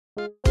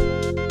It's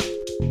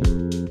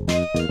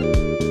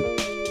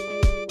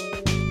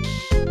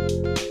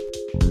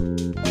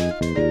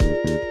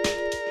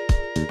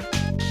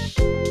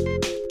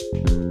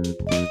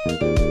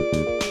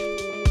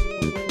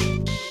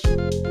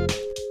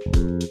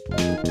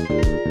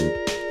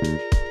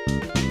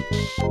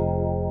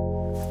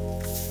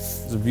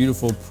a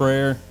beautiful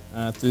prayer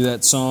through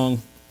that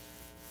song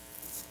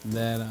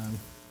that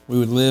we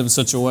would live in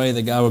such a way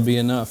that God would be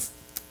enough.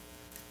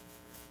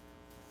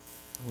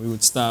 We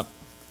would stop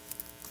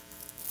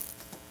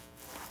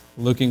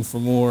looking for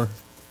more.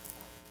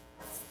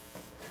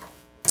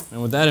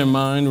 And with that in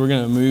mind, we're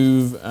going to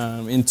move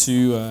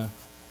into a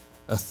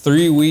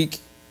 3-week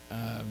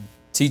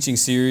teaching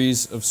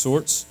series of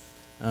sorts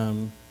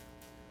on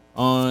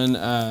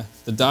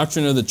the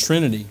doctrine of the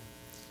Trinity.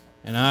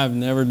 And I've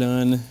never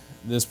done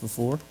this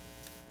before,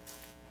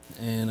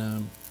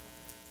 and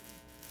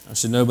I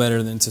should know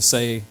better than to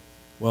say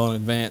well in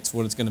advance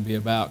what it's going to be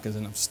about, because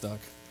then I'm stuck.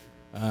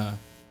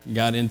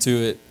 Got into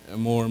it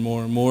more and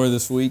more and more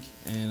this week,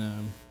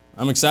 and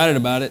I'm excited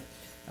about it,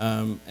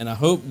 and I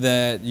hope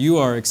that you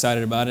are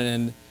excited about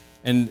it.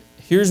 And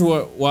here's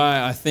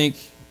why I think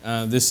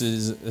this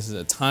is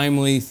a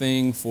timely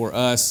thing for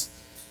us.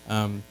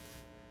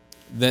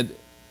 That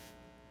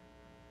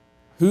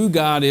who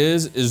God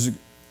is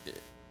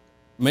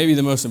maybe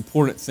the most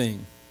important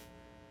thing,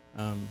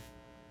 and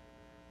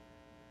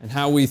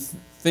how we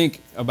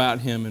think about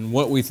Him and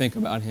what we think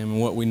about Him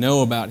and what we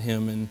know about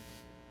Him, and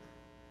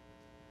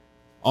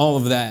all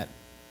of that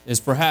is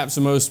perhaps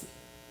the most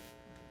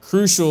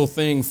crucial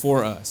thing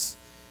for us.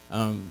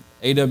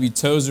 A.W.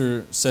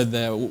 Tozer said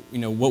that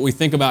what we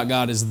think about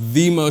God is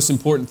the most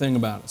important thing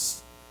about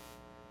us.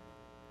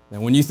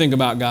 Now, when you think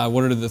about God,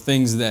 what are the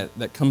things that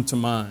come to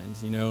mind?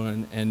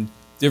 And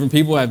different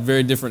people have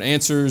very different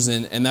answers,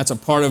 and that's a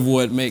part of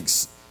what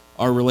makes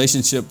our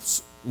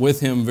relationships with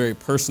Him very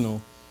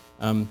personal.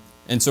 And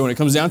so when it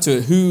comes down to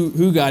it,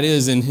 who God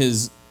is in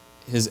His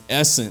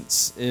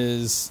essence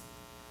is,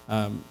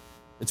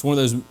 it's one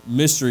of those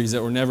mysteries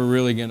that we're never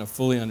really going to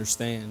fully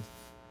understand.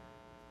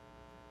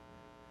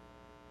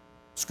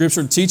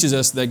 Scripture teaches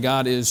us that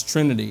God is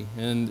Trinity,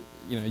 and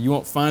you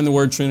won't find the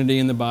word Trinity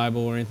in the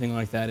Bible or anything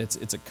like that.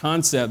 It's a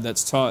concept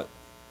that's taught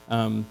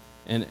and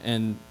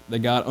that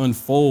God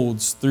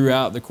unfolds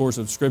throughout the course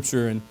of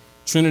Scripture. And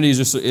Trinity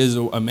is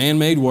a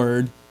man-made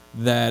word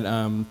that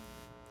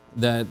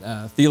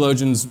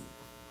theologians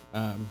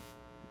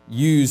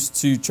use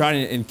to try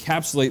to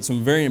encapsulate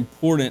some very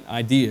important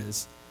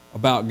ideas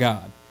about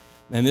God.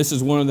 And this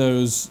is one of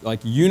those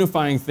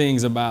unifying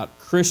things about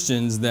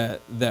Christians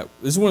that this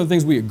is one of the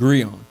things we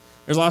agree on.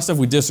 There's a lot of stuff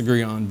we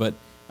disagree on, but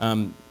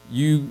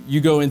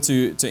you go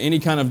into any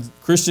kind of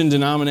Christian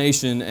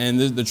denomination,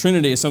 and the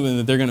Trinity is something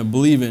that they're going to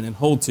believe in and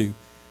hold to.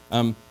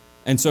 And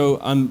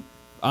so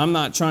I'm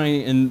not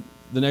trying in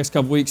the next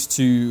couple weeks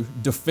to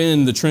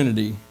defend the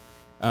Trinity.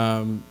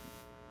 God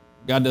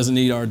doesn't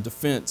need our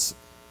defense.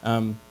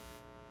 We're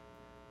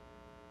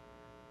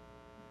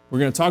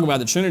going to talk about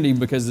the Trinity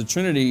because the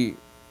Trinity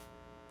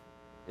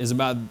is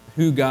about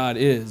who God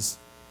is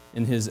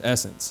in His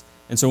essence.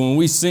 And so when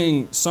we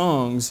sing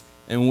songs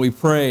and when we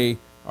pray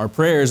our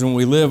prayers, when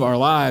we live our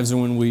lives,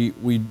 and when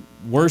we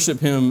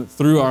worship Him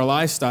through our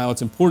lifestyle,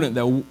 it's important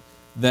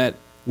that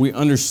we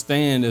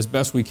understand as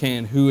best we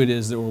can who it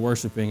is that we're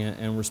worshiping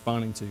and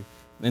responding to.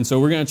 And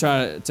so we're going to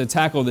try to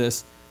tackle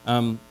this.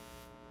 And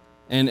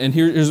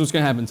here's what's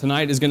going to happen.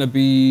 Tonight is going to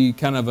be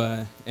kind of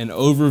an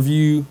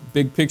overview,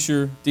 big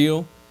picture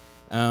deal.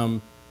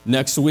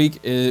 Next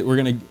week, we're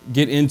going to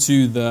get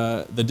into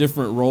the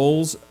different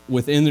roles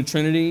within the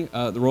Trinity,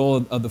 the role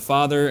of the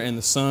Father and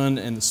the Son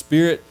and the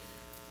Spirit,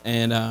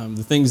 and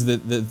the things that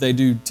they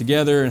do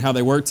together and how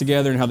they work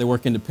together and how they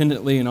work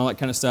independently and all that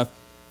kind of stuff.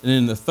 And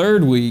then the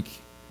third week's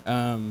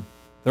going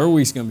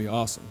to be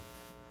awesome.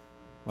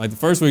 The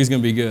first week is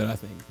going to be good, I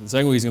think. The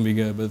second week is going to be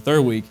good, but the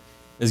third week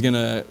is going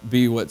to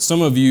be what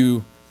some of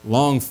you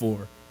long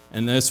for.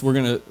 And this we're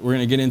going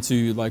to get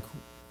into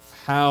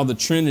how the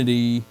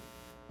Trinity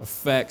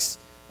affects,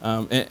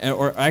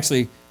 or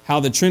actually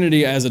how the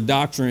Trinity as a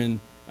doctrine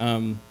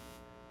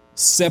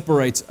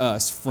separates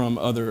us from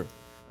other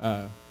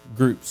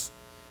groups.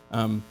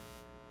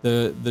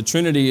 The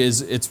Trinity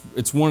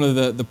it's one of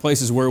the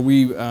places where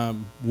we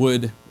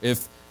would,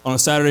 if on a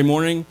Saturday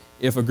morning,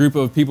 if a group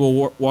of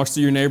people walks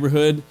through your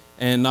neighborhood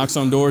and knocks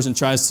on doors and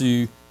tries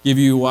to give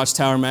you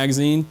Watchtower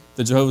magazine,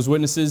 the Jehovah's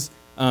Witnesses,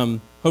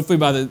 hopefully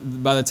by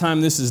the time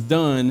this is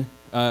done,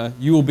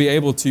 you will be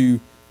able to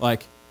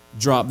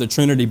drop the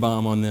Trinity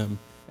bomb on them,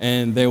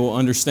 and they will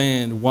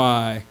understand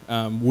why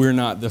we're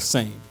not the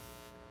same.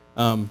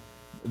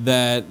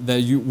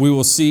 We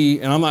will see,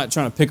 and I'm not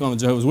trying to pick on the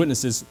Jehovah's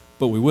Witnesses,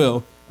 but we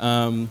will.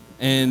 And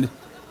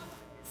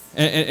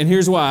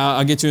here's why.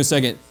 I'll get to in a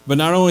second. But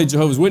not only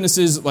Jehovah's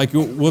Witnesses,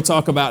 we'll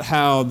talk about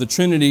how the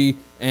Trinity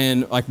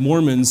and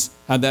Mormons,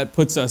 how that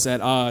puts us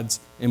at odds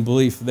in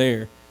belief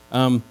there.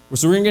 So we're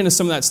going to get into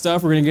some of that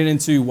stuff. We're going to get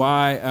into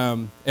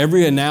why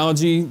every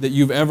analogy that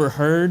you've ever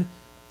heard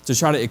to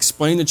try to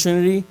explain the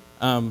Trinity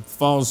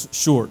falls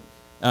short.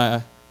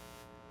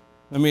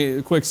 Let me,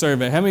 a quick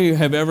survey. How many of you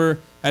have ever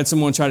had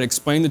someone try to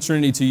explain the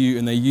Trinity to you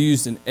and they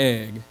used an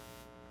egg?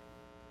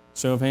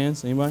 Show of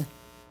hands, anybody?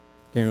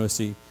 Can't really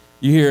see.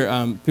 You hear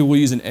people will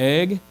use an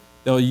egg.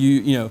 They'll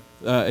use,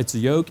 it's a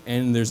yolk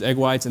and there's egg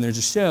whites and there's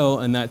a shell,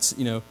 and that's,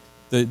 the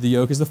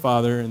yolk is the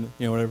father and,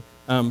 whatever.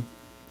 We're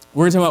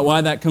going to talk about why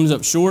that comes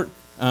up short.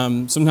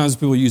 Sometimes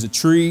people use a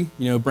tree,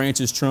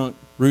 branches, trunk,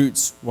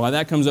 roots, why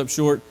that comes up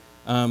short.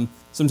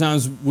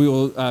 Sometimes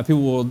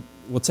people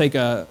will take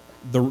the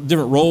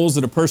different roles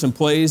that a person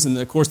plays in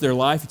the course of their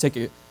life. You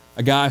take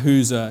a guy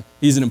who's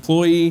he's an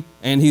employee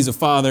and he's a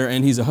father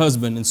and he's a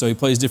husband, and so he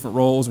plays different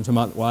roles. We're talking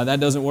about why that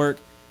doesn't work.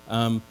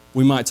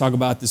 We might talk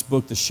about this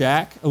book, The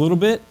Shack, a little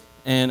bit,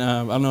 and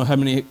I don't know how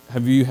many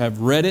of you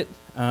have read it.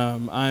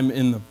 I'm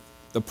in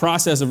the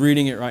process of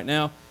reading it right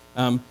now,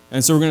 and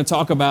so we're going to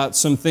talk about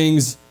some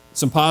things,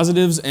 some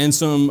positives and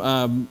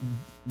some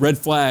red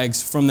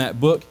flags from that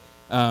book,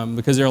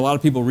 because there are a lot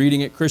of people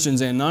reading it,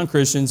 Christians and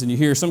non-Christians, and you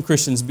hear some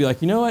Christians be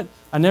like, you know what,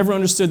 I never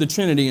understood the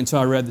Trinity until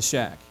I read The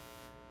Shack.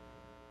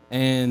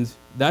 And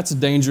that's a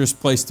dangerous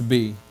place to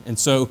be. And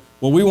so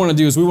what we want to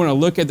do is we want to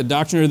look at the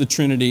doctrine of the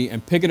Trinity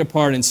and pick it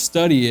apart and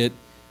study it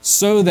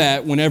so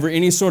that whenever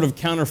any sort of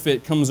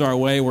counterfeit comes our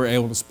way, we're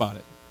able to spot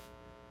it.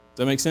 Does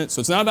that make sense?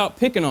 So it's not about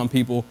picking on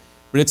people,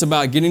 but it's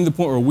about getting to the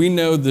point where we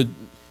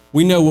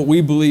know what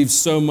we believe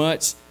so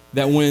much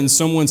that when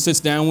someone sits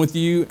down with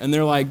you and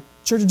they're like,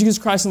 Church of Jesus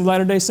Christ of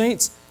Latter-day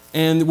Saints,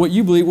 and what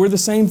you believe, we're the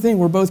same thing.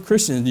 We're both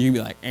Christians. And you can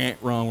be like,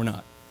 wrong, we're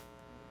not.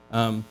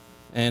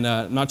 And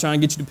I'm not trying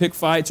to get you to pick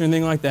fights or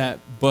anything like that,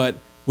 but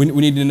we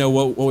need to know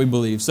what we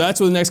believe. So that's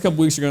what the next couple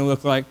weeks are going to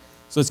look like.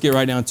 So let's get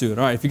right down to it.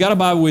 All right, if you got a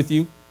Bible with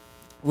you,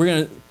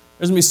 there's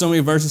going to be so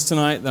many verses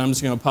tonight that I'm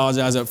just going to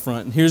apologize up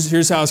front. And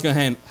here's how it's going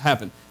to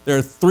happen. There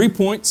are 3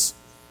 points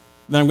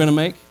that I'm going to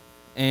make,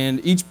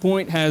 and each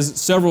point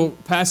has several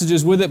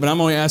passages with it, but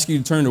I'm only asking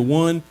you to turn to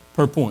one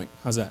per point.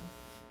 How's that?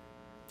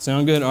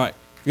 Sound good? All right.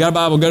 If you got a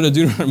Bible, go to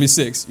Deuteronomy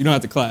 6. You don't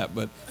have to clap,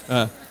 but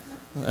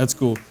that's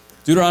cool.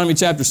 Deuteronomy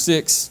chapter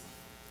 6.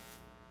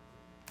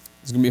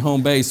 It's going to be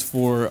home base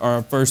for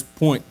our first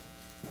point.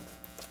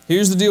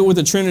 Here's the deal with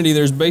the Trinity.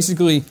 There's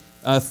basically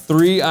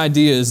 3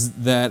 ideas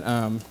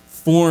that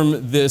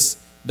form this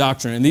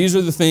doctrine. And these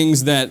are the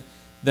things that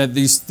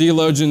these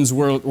theologians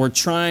were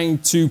trying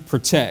to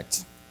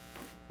protect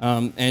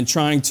and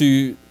trying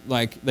to,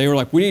 they were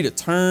like, we need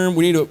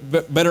to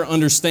better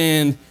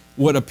understand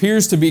what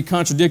appears to be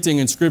contradicting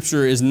in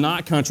Scripture is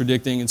not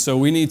contradicting, and so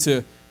we need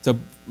to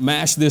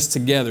mash this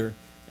together.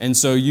 And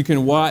so you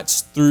can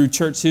watch through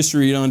church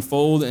history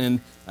unfold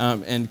and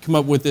come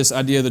up with this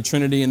idea of the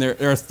Trinity. And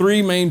there are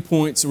 3 main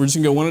points. We're just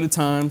going to go one at a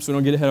time so we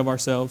don't get ahead of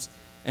ourselves.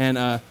 And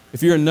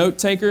if you're a note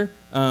taker,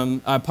 I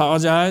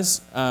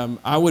apologize.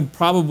 I would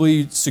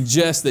probably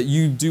suggest that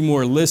you do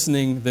more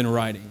listening than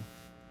writing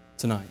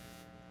tonight.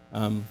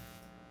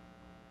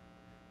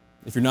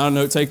 If you're not a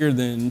note taker,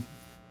 then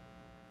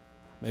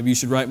maybe you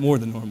should write more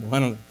than normal. I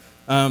don't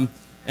know.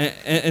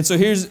 And so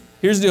here's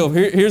the deal.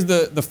 Here's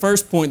the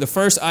first point, the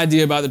first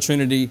idea about the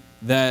Trinity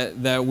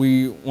that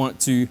we want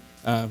to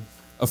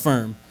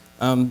affirm.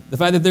 The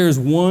fact that there is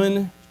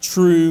one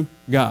true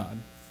God.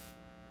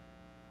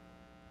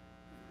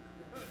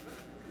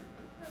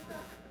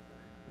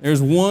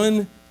 There's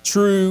one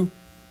true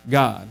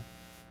God.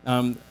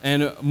 And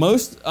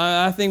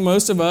I think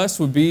most of us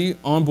would be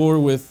on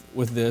board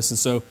with this. And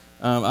so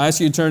I ask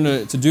you to turn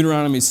to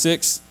Deuteronomy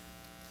 6.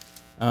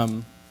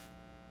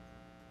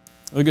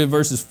 Look at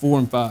verses 4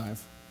 and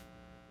 5.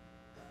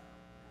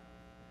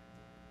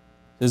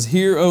 It says,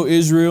 Hear, O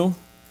Israel,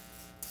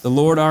 the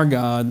Lord our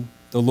God,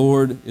 the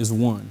Lord is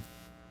one.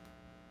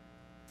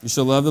 You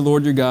shall love the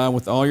Lord your God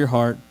with all your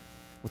heart,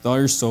 with all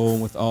your soul,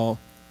 and with all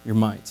your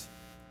might.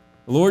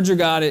 The Lord your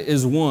God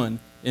is one.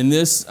 In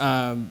this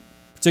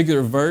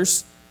particular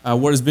verse,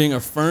 what is being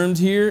affirmed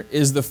here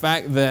is the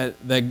fact that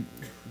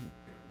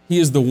He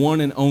is the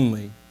one and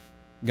only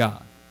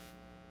God.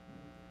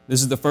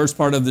 This is the first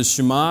part of the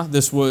Shema.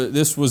 This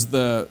was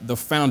the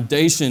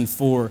foundation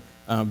for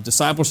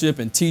discipleship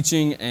and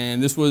teaching,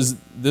 and this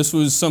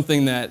was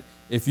something that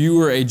if you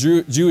were a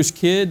Jewish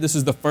kid, this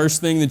is the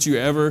first thing that you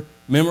ever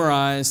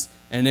memorized,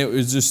 and it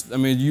was just,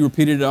 you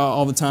repeated it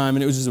all the time,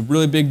 and it was just a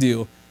really big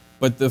deal.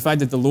 But the fact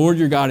that the Lord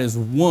your God is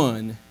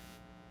one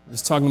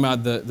is talking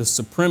about the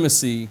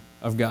supremacy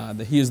of God,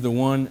 that He is the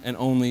one and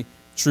only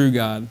true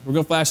God. We're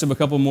going to flash up a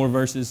couple more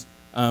verses.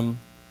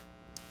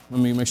 Let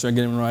me make sure I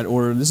get them in the right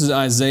order. This is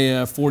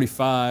Isaiah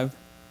 45.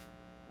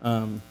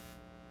 I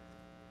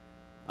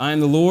am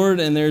the Lord,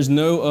 and there is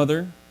no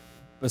other.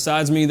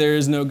 Besides me, there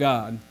is no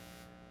God.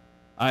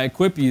 I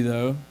equip you,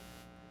 though.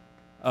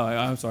 Oh,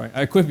 I'm sorry.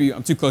 I equip you.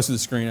 I'm too close to the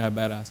screen. I have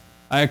bad eyes.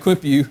 I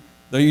equip you,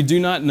 though you do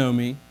not know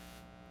me,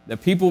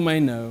 that people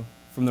may know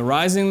from the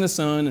rising of the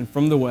sun and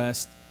from the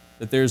west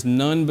that there is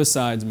none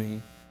besides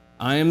me.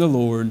 I am the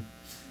Lord,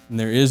 and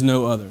there is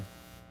no other.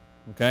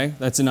 Okay?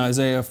 That's in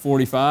Isaiah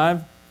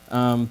 45.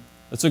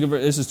 Let's look at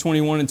this is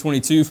 21 and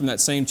 22 from that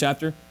same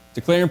chapter.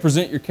 Declare and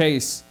present your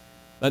case.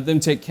 Let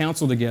them take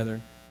counsel together.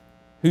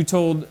 Who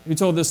told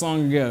this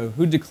long ago?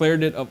 Who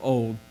declared it of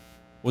old?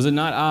 Was it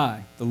not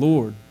I, the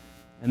Lord?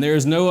 And there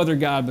is no other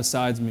God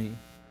besides me,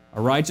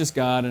 a righteous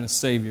God and a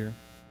Savior.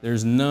 There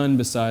is none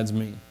besides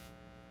me.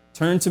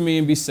 Turn to me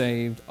and be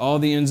saved, all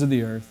the ends of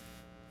the earth,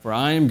 for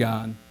I am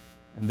God,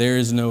 and there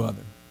is no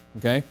other.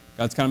 Okay?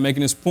 God's kind of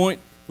making this point.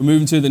 We're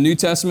moving to the New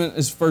Testament.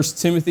 It's 1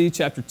 Timothy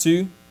chapter 2.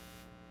 It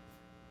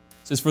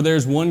says, for there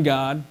is one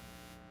God,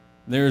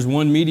 there is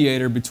one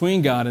mediator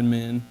between God and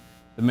men,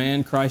 the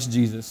man Christ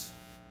Jesus,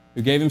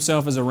 who gave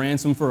himself as a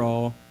ransom for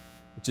all,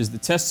 which is the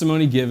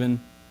testimony given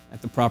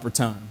at the proper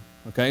time.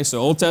 Okay, so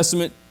Old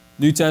Testament,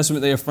 New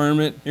Testament, they affirm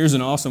it. Here's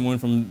an awesome one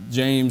from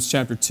James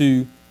chapter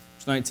 2,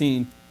 verse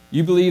 19.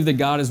 You believe that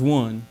God is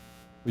one,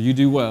 well, you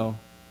do well.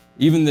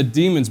 Even the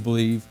demons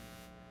believe,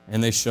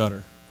 and they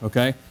shudder.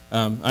 Okay,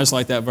 I just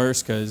like that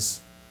verse because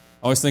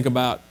I always think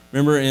about,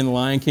 remember in The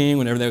Lion King,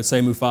 whenever they would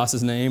say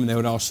Mufasa's name and they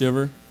would all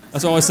shiver?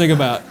 That's what I always think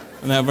about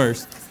in that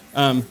verse.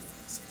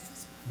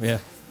 Yeah,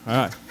 all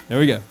right, there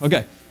we go.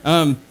 Okay,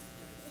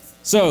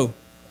 so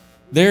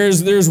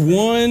there's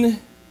one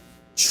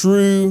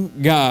true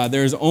God.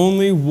 There's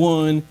only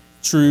one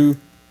true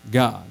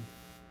God.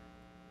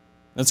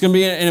 That's going to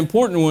be an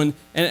important one,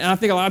 and I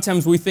think a lot of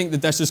times we think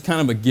that that's just kind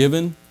of a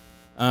given,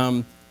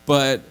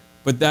 but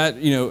that,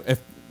 if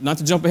not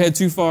to jump ahead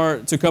too far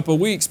to a couple of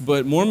weeks,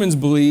 but Mormons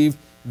believe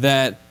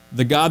that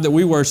the God that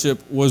we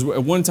worship was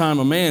at one time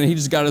a man, and he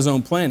just got his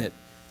own planet.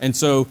 And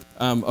so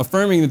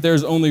affirming that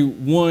there's only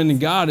one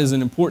God is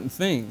an important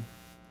thing.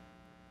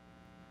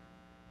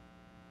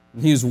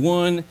 He is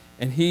one,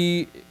 and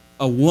he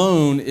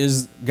alone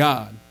is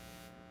God.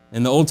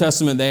 In the Old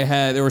Testament,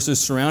 they were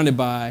just surrounded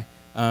by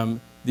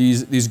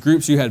these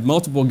groups who had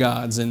multiple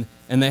gods, and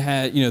they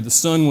had, the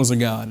sun was a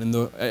god, and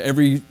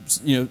every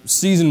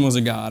season was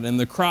a god, and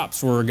the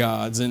crops were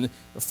gods, and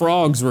the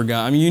frogs were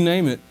gods. I mean, you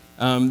name it.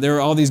 There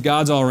were all these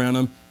gods all around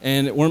them.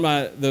 And one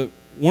of the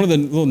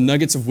little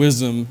nuggets of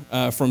wisdom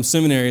from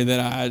seminary that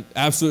I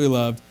absolutely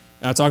loved,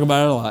 and I talk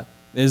about it a lot,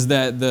 is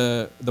that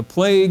the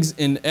plagues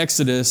in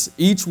Exodus,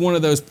 each one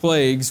of those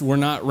plagues were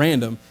not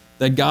random,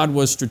 that God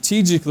was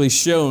strategically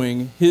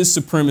showing his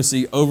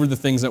supremacy over the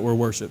things that were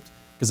worshipped.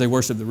 Because they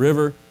worshiped the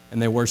river,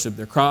 and they worshiped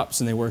their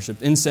crops, and they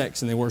worshiped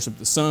insects, and they worshiped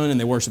the sun, and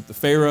they worshiped the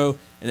Pharaoh.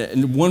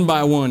 And one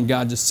by one,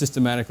 God just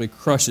systematically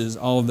crushes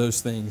all of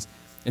those things.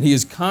 And he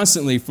is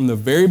constantly, from the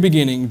very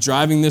beginning,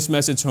 driving this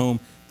message home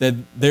that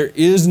there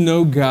is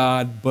no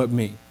God but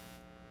me.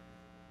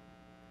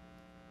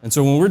 And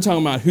so when we're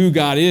talking about who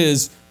God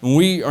is, when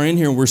we are in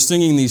here and we're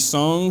singing these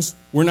songs,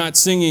 we're not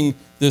singing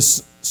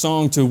this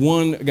song to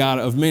one God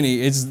of many.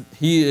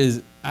 He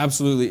is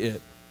absolutely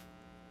it.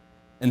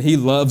 And he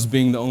loves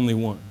being the only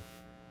one.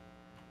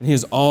 And he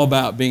is all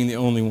about being the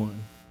only one.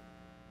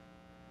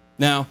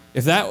 Now,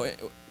 if that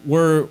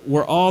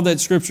were all that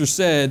Scripture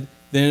said,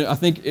 then I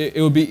think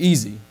it would be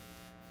easy.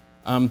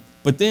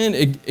 But then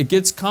it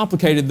gets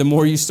complicated the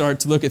more you start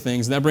to look at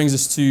things. And that brings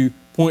us to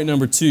point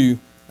number 2,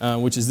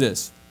 which is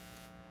this.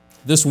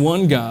 This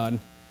one God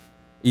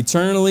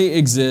eternally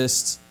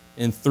exists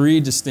in 3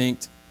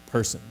 distinct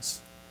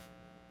persons.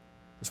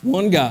 This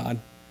one God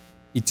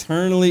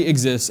eternally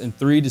exists in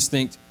 3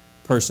 distinct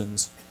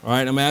persons. All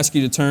right, I'm going to ask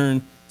you to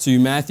turn to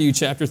Matthew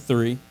chapter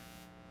 3,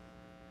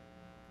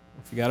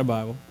 if you got a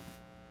Bible.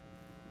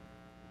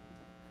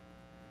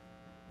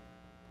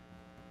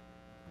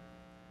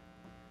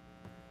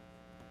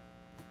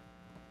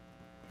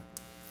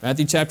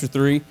 Matthew chapter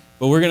 3,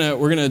 but we're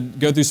gonna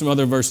go through some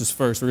other verses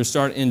first. We're going to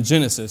start in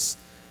Genesis,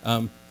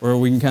 where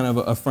we can kind of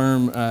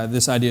affirm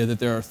this idea that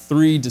there are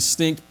 3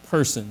 distinct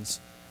persons.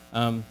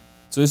 So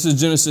this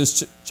is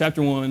Genesis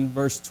chapter 1,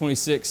 verse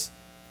 26.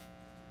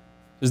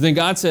 It says, then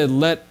God said,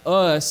 let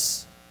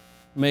us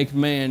make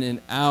man in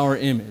our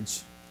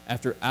image,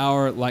 after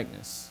our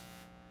likeness.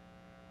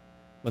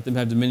 Let them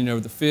have dominion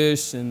over the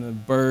fish and the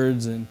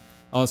birds and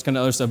all this kind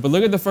of other stuff. But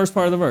look at the first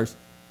part of the verse.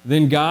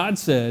 Then God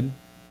said,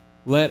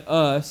 let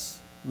us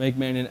make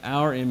man in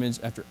our image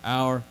after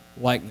our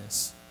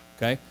likeness.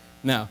 Okay?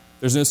 Now,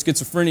 there's no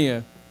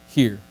schizophrenia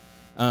here.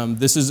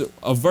 This is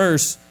a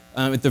verse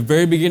at the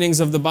very beginnings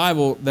of the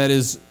Bible that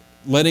is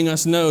letting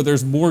us know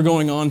there's more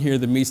going on here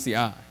than meets the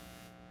eye.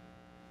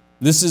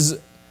 This is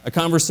a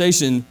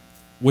conversation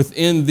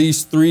within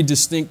these 3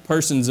 distinct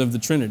persons of the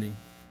Trinity.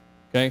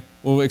 Okay?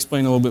 We'll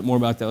explain a little bit more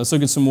about that. Let's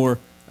look at some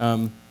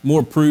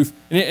more proof.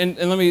 And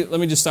let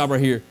me just stop right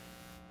here.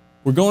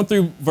 We're going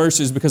through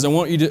verses because I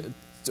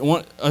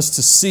want us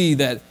to see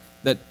that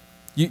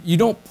you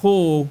don't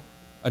pull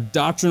a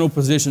doctrinal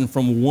position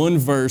from one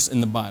verse in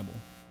the Bible.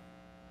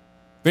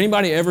 If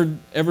anybody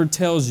ever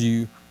tells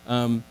you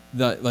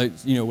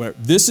that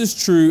this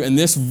is true and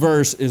this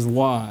verse is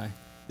why,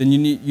 then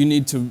you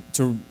need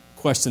to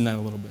question that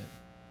a little bit.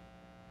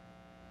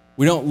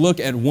 We don't look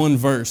at one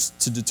verse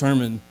to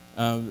determine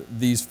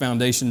these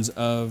foundations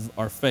of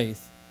our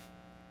faith.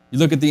 You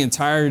look at the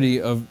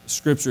entirety of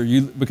Scripture,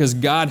 because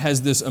God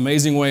has this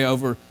amazing way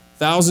over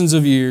thousands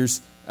of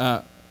years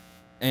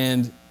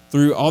and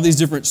through all these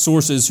different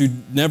sources who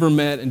never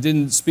met and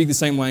didn't speak the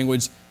same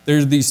language.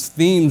 There's these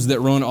themes that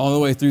run all the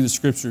way through the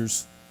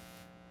Scriptures.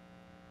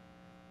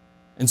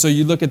 And so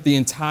you look at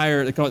they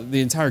call it the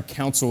entire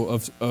counsel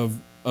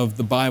of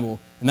the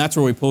Bible, and that's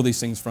where we pull these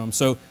things from.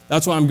 So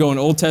that's why I'm going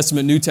Old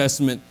Testament, New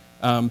Testament,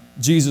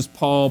 Jesus,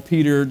 Paul,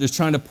 Peter, just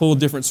trying to pull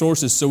different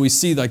sources. So we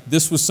see like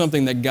this was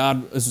something that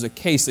this was a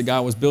case that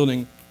God was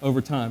building over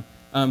time.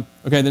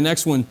 Okay, the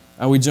next one,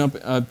 we jump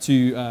up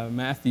to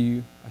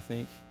Matthew, I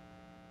think.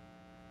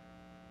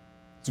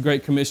 It's a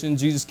great commission.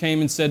 Jesus came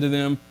and said to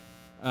them,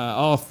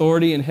 all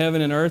authority in heaven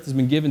and earth has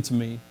been given to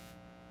me.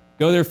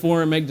 Go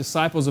therefore and make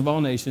disciples of all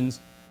nations,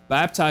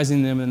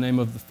 baptizing them in the name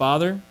of the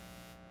Father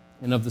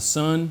and of the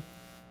Son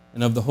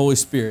and of the Holy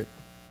Spirit,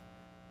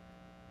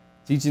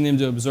 teaching them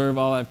to observe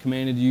all I have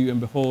commanded you, and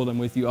behold, I'm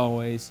with you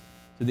always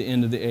to the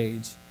end of the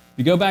age. If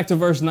you go back to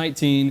verse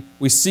 19,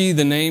 we see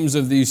the names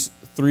of these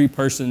three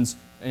persons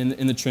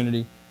in the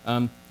Trinity.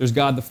 There's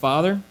God the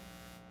Father,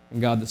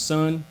 and God the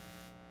Son,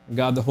 and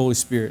God the Holy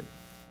Spirit.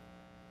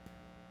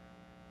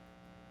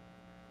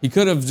 He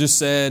could have just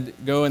said,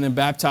 go and then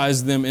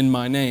baptize them in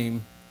my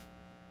name,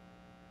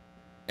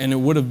 and it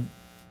would have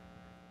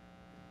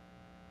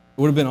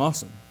been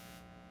awesome.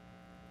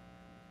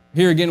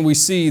 Here again we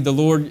see the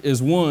Lord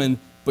is one,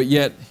 but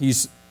yet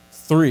He's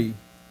three.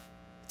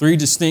 Three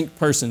distinct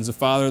persons, the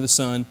Father, the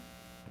Son,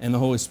 and the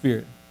Holy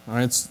Spirit. All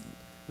right,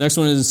 next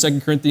one is in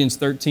 2 Corinthians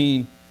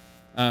 13.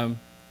 In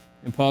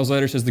Paul's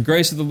letter, it says, the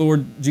grace of the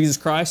Lord Jesus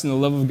Christ and the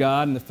love of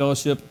God and the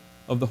fellowship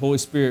of the Holy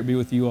Spirit be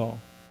with you all.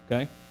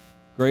 Okay?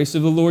 Grace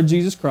of the Lord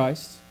Jesus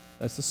Christ,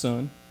 that's the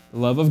Son, the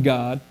love of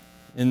God,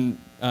 and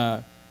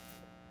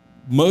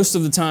most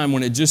of the time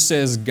when it just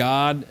says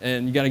God,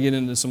 and you got to get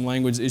into some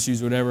language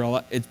issues,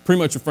 whatever, it's pretty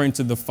much referring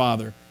to the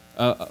Father,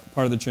 part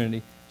of the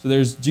Trinity. So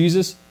there's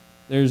Jesus,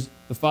 there's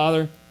the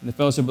Father, and the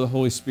fellowship of the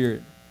Holy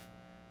Spirit.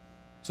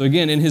 So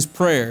again, in his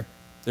prayer,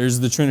 there's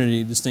the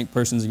Trinity, distinct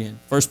persons again.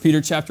 1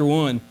 Peter chapter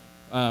 1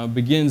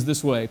 begins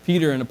this way.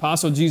 Peter, an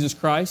apostle of Jesus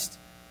Christ,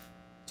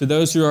 to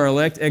those who are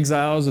elect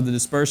exiles of the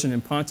dispersion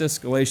in Pontus,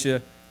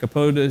 Galatia,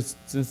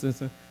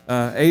 Cappadocia,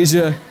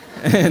 Asia,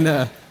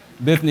 and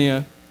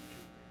Bithynia.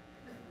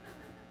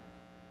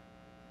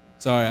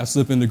 Sorry, I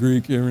slip into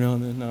Greek every now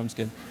and then. No, I'm just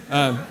kidding.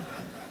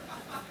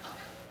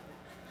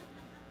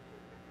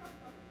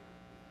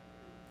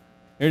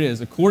 Here it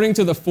is. According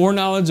to the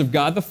foreknowledge of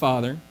God the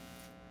Father,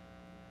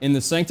 in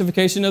the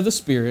sanctification of the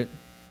Spirit,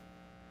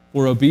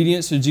 for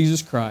obedience to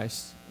Jesus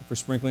Christ, for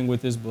sprinkling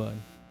with His blood,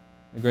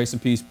 the grace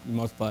and peace be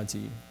multiplied to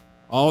you.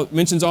 It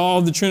mentions all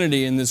of the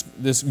Trinity in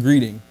this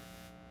greeting.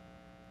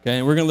 Okay,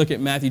 and we're going to look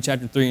at Matthew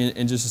chapter 3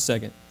 in just a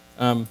second.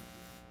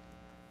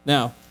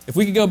 Now, if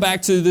we could go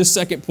back to this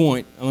second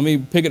point, let me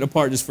pick it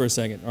apart just for a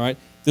second, all right?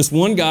 This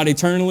one God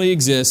eternally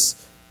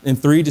exists in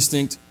three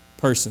distinct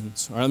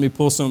persons. All right, let me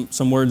pull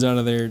some words out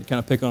of there to kind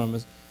of pick on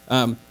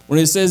them. When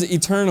it says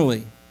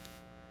eternally,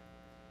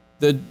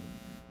 the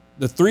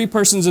three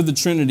persons of the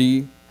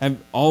Trinity have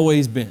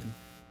always been.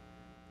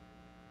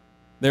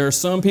 There are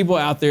some people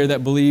out there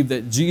that believe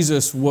that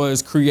Jesus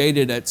was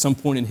created at some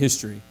point in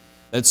history.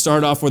 That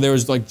started off where there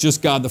was like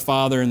just God the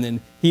Father, and then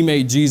He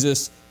made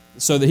Jesus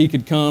so that He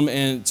could come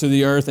and to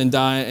the earth and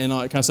die and all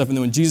that kind of stuff. And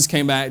then when Jesus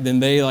came back, then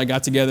they like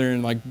got together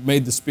and like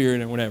made the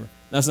Spirit and whatever.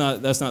 That's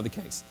not the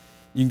case.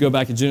 You can go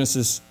back to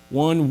Genesis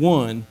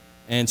 1:1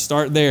 and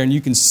start there, and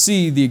you can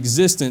see the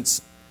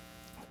existence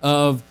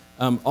of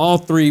all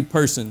three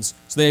persons.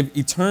 So they've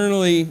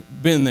eternally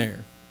been there,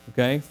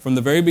 okay? From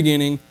the very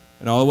beginning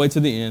and all the way to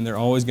the end, they're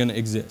always going to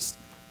exist.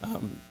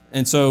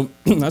 And so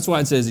that's why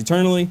it says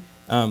eternally.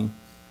 When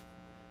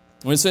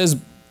it says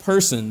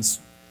persons,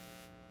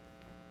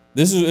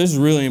 this is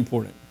really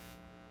important.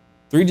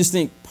 Three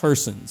distinct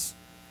persons.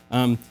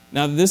 Now,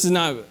 this is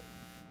not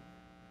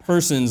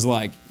persons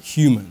like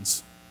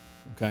humans,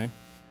 okay?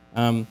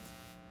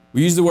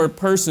 We use the word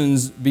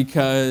persons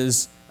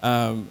because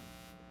God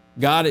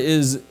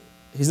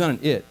He's not an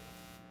it.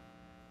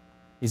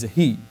 He's a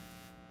He.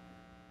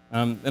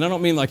 And I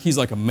don't mean like He's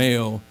like a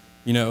male,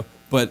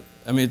 but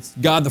I mean it's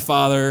God the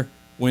Father.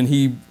 When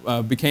He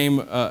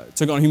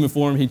took on human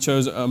form, He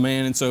chose a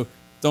man. And so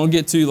don't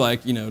get too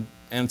like,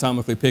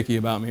 anatomically picky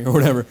about me or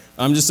whatever.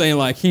 I'm just saying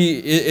like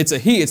it's a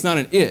He, it's not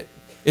an it.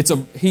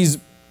 He's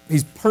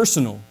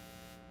personal.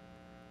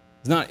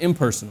 It's not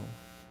impersonal.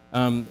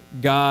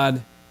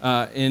 God,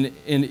 in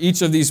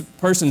each of these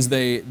persons,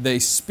 they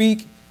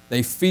speak,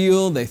 they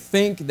feel, they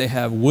think, they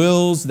have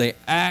wills, they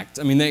act.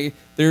 I mean,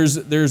 there's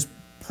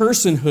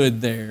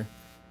personhood there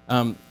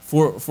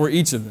for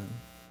each of them.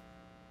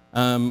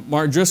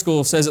 Mark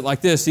Driscoll says it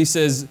like this. He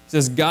says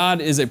God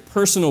is a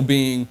personal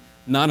being,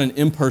 not an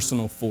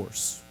impersonal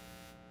force.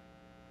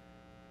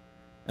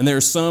 And there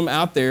are some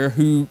out there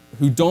who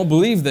don't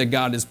believe that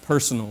God is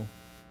personal.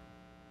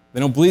 They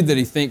don't believe that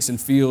He thinks and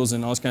feels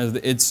and all those kinds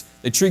of.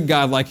 They treat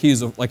God like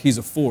He's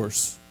a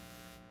force.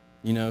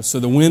 So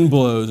the wind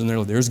blows and they're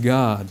like, "There's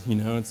God."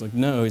 It's like,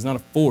 no, He's not a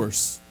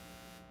force.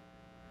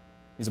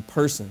 He's a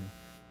person.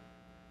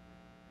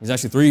 He's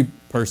actually three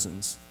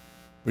persons,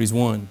 but He's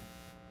one.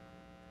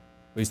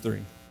 But He's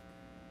three.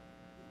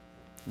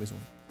 But He's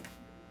one.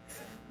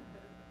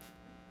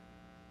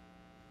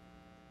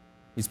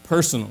 He's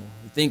personal.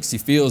 He thinks, He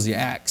feels, He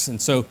acts.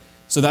 And so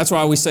So that's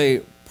why we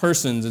say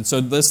persons. And so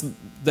let's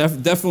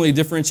definitely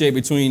differentiate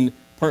between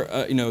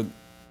the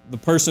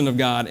person of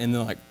God and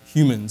then like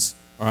humans.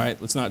 All right,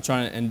 let's not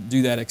try and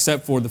do that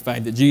except for the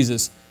fact that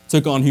Jesus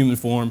took on human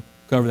form.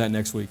 Cover that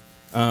next week.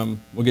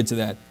 We'll get to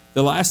that.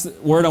 The last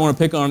word I want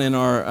to pick on in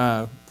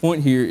our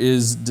point here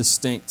is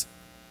distinct.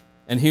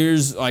 And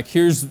here's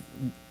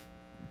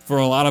for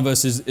a lot of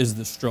us is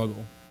the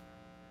struggle.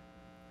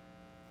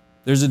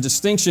 There's a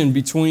distinction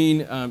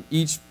between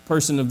each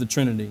person of the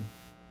Trinity.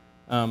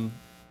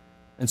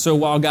 And so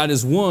while God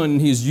is one,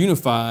 He is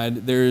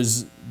unified,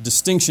 there's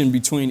distinction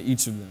between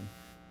each of them.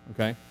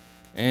 Okay?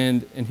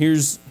 And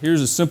here's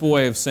a simple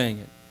way of saying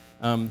it.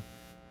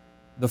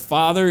 The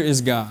Father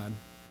is God.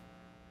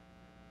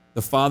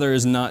 The Father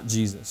is not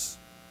Jesus,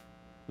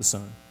 the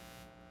Son.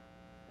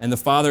 And the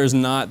Father is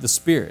not the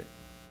Spirit.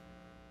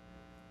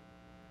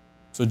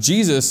 So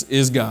Jesus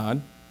is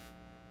God,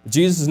 but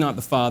Jesus is not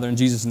the Father, and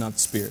Jesus is not the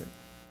Spirit.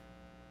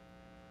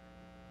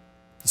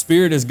 The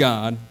Spirit is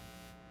God,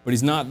 but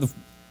He's not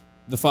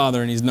the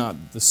Father, and He's not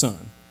the Son.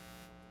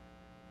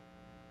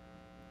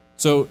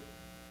 So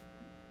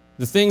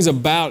the things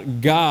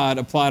about God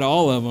apply to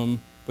all of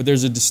them, but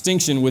there's a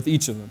distinction with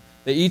each of them.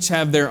 They each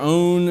have their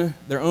own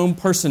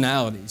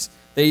personalities.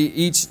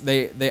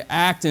 They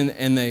act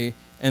and they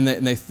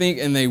think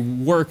and they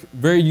work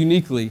very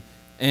uniquely,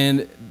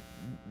 and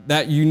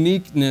that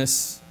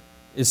uniqueness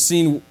is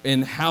seen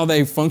in how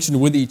they function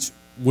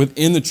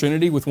within the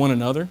Trinity with one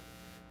another.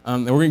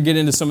 And we're going to get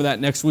into some of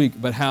that next week.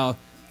 But how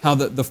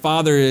the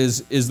Father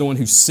is the one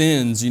who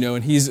sends,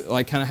 and He's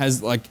like kind of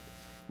has like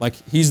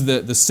He's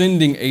the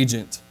sending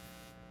agent,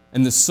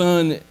 and the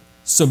Son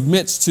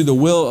submits to the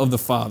will of the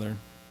Father.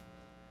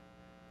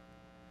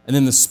 And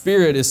then the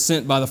Spirit is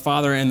sent by the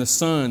Father and the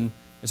Son,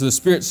 and so the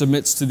Spirit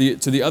submits to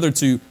the other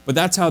two. But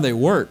that's how they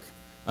work.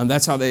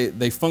 That's how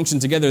they function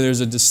together. There's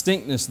a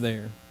distinctness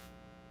there.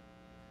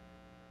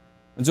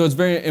 And so it's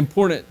very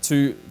important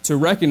to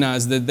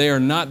recognize that they are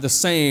not the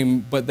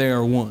same, but they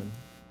are one.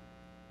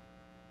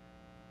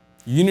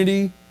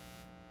 Unity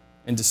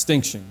and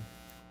distinction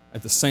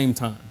at the same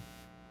time.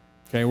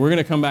 Okay, we're going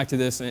to come back to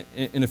this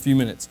in a few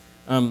minutes.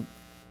 And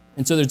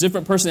so there's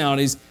different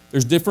personalities,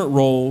 there's different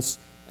roles,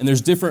 and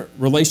there's different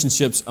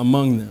relationships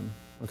among them.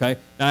 Okay?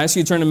 Now I ask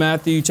you to turn to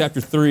Matthew chapter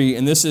 3,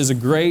 and this is a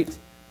great,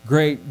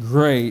 great,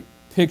 great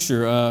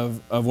picture of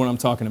what I'm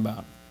talking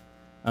about.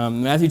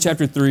 Matthew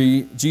chapter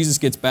 3, Jesus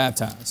gets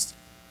baptized.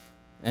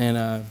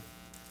 And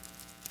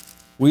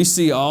we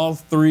see all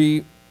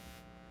three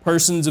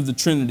persons of the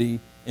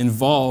Trinity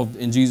involved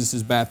in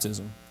Jesus'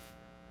 baptism.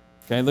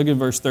 Okay, look at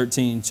verse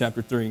 13,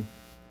 chapter 3.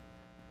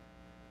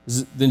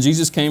 Then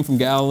Jesus came from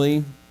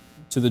Galilee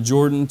to the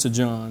Jordan to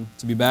John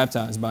to be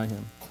baptized by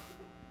him.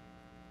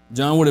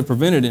 John would have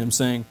prevented him,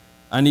 saying,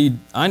 I need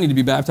to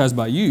be baptized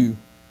by you,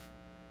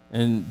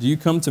 and do you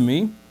come to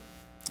me?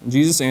 And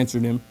Jesus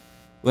answered him,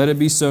 let it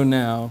be so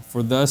now,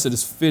 for thus it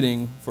is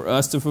fitting for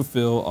us to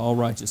fulfill all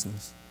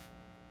righteousness.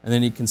 And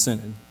then he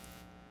consented.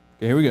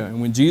 Okay, here we go.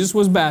 And when Jesus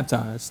was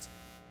baptized,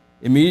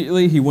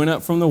 immediately he went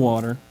up from the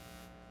water,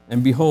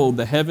 and behold,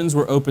 the heavens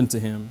were opened to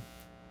him,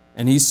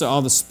 and he saw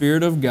the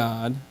Spirit of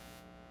God,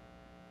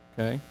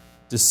 okay,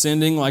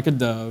 descending like a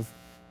dove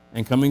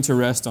and coming to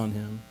rest on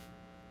him.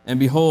 And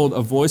behold,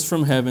 a voice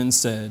from heaven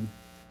said,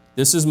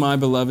 this is my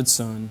beloved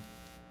Son,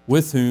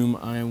 with whom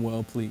I am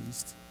well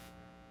pleased.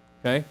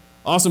 Okay?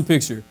 Awesome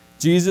picture.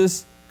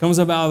 Jesus comes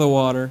up out of the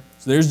water.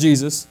 So there's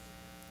Jesus.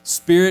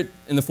 Spirit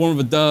in the form of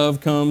a dove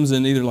comes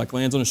and either like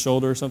lands on his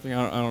shoulder or something.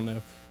 I don't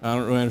know. I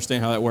don't really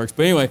understand how that works.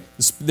 But anyway,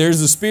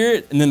 there's the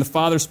Spirit, and then the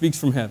Father speaks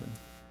from heaven.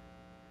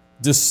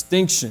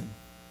 Distinction.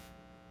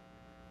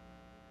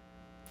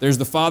 There's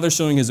the Father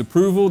showing His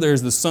approval.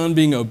 There's the Son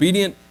being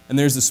obedient. And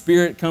there's the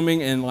Spirit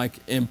coming and like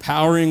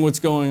empowering what's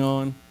going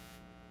on.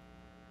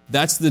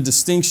 That's the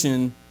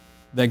distinction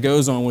that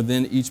goes on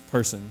within each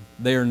person.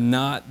 They are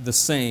not the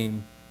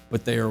same,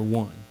 but they are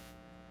one.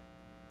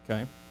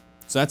 Okay?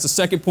 So that's the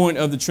second point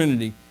of the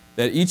Trinity,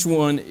 that each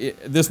one,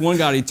 this one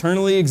God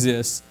eternally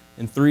exists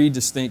in three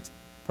distinct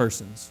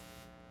persons.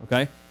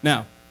 Okay?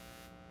 Now,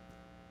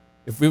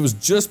 if it was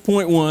just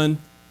point one,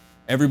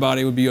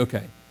 everybody would be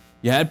okay.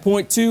 You had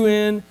point two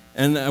in,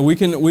 and we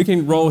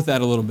can roll with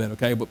that a little bit,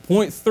 okay? But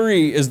point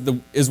three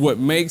is what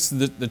makes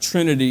the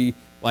Trinity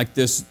like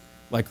this,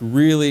 like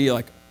really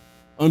like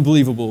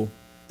unbelievable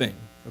thing.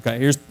 Okay,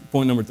 here's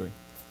point number 3.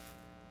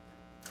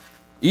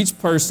 Each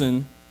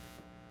person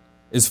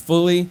is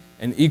fully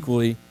and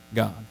equally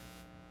God.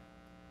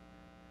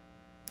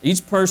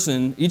 Each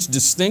person, each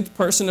distinct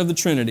person of the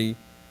Trinity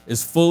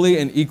is fully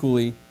and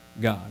equally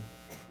God.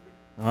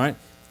 All right?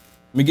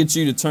 Let me get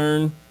you to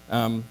turn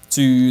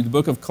to the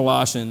book of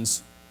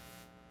Colossians,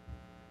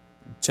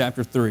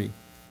 chapter 3.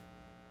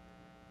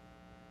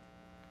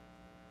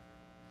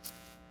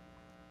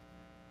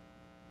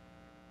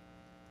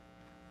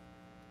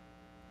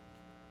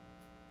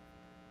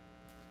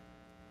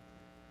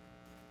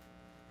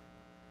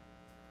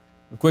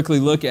 We'll quickly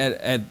look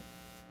at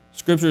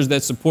scriptures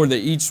that support that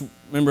each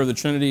member of the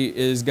Trinity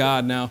is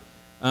God. Now,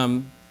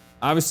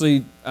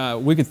 obviously,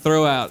 we could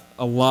throw out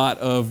a lot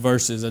of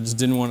verses. I just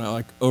didn't want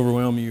to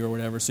overwhelm you or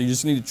whatever. So you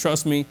just need to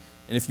trust me.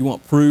 And if you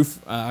want proof,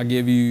 I'll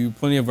give you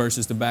plenty of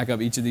verses to back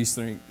up each of these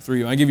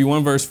three. I give you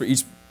one verse for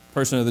each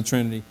person of the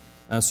Trinity,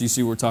 so you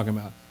see what we're talking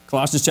about.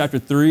 Colossians chapter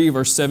 3,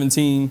 verse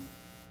 17.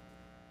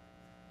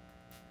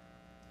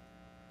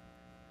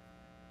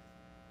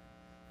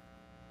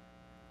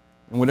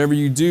 And whatever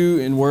you do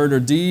in word or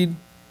deed,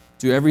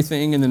 do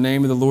everything in the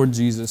name of the Lord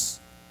Jesus,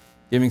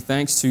 giving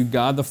thanks to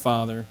God the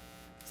Father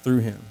through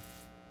him.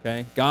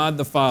 Okay? God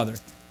the Father.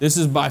 This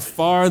is by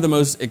far the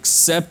most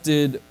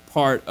accepted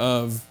part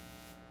of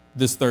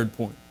this third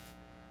point.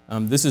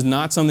 This is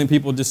not something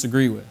people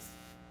disagree with.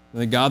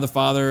 That God the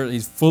Father,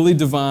 he's fully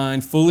divine,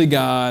 fully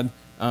God.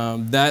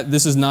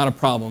 This is not a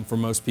problem for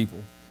most people.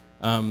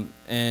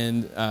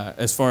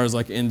 As far as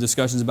in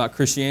discussions about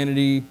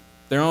Christianity,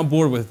 they're on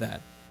board with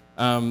that.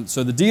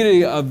 So the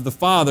deity of the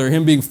Father,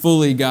 him being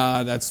fully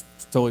God, that's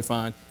totally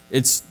fine.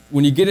 It's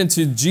when you get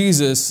into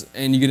Jesus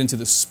and you get into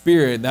the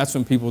Spirit, that's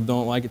when people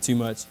don't like it too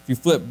much. If you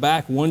flip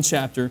back one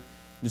chapter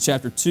to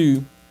chapter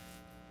 2,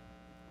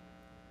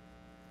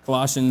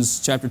 Colossians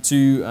chapter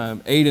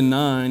 2, 8 and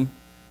 9,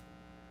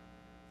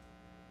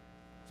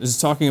 this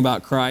is talking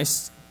about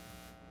Christ.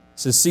 It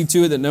says, see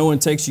to it that no one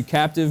takes you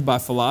captive by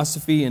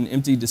philosophy and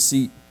empty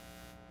deceit,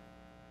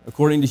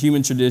 according to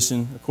human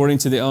tradition, according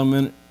to the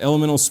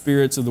elemental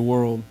spirits of the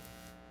world,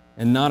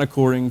 and not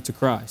according to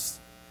Christ.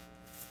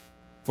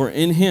 For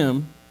in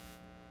him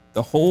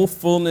the whole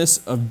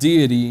fullness of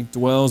deity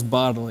dwells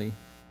bodily,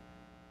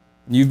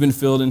 and you've been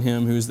filled in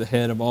him who is the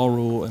head of all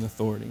rule and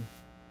authority.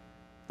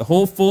 The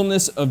whole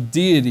fullness of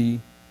deity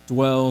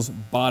dwells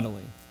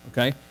bodily,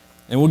 okay?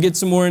 And we'll get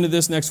some more into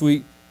this next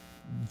week.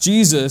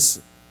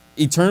 Jesus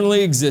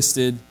eternally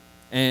existed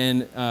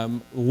and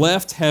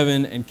left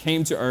heaven and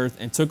came to earth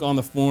and took on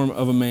the form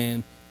of a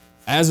man.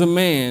 As a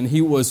man,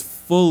 he was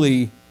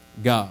fully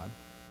God.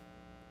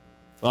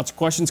 Lots of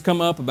questions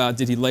come up about,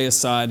 did he lay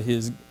aside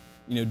his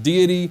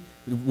deity?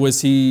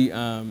 Was he,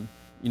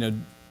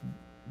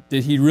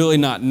 did he really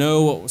not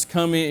know what was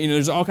coming?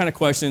 There's all kind of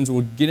questions.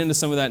 We'll get into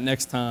some of that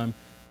next time.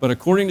 But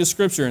according to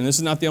Scripture, and this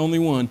is not the only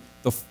one,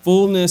 the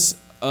fullness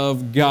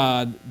of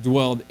God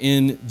dwelled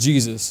in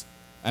Jesus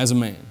as a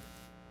man.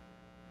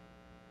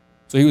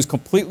 So he was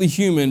completely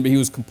human, but he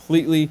was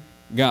completely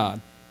God.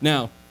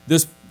 Now,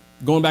 this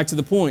going back to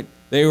the point,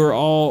 they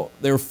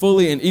were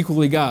fully and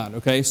equally God.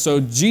 Okay, so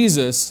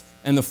Jesus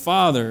and the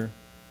Father,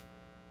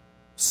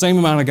 same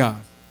amount of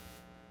God,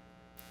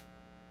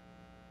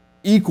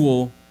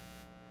 equal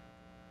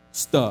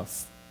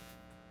stuff.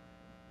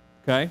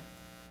 Okay.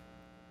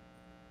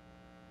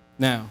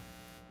 Now,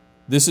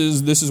 this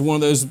is one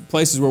of those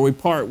places where we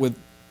part with.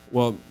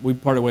 Well, we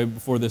parted way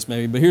before this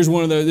maybe, but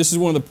this is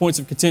one of the points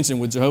of contention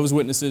with Jehovah's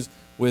Witnesses,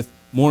 with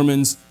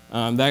Mormons,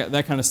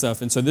 that kind of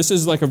stuff. And so this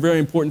is a very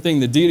important thing.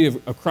 The deity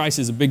of Christ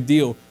is a big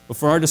deal. But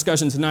for our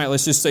discussion tonight,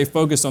 let's just stay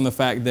focused on the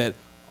fact that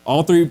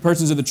all three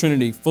persons of the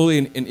Trinity, fully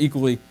and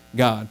equally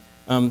God.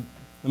 Let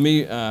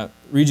me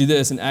read you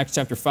this in Acts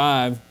chapter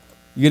 5.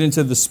 You get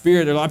into the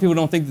Spirit. A lot of people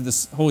don't think that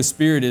the Holy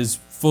Spirit is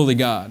fully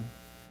God.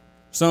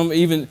 Some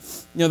even,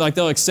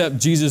 they'll accept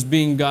Jesus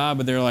being God,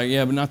 but they're like,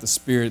 yeah, but not the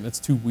Spirit. That's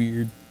too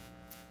weird.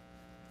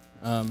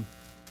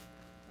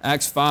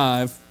 Acts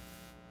 5,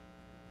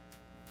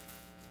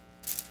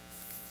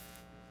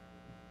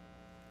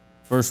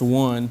 verse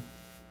 1,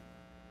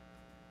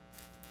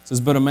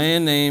 says, but a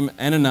man named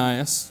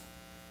Ananias,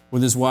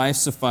 with his wife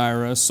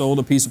Sapphira, sold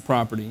a piece of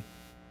property,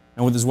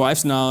 and with his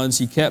wife's knowledge,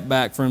 he kept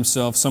back for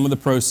himself some of the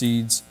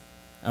proceeds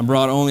and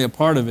brought only a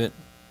part of it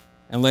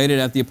and laid it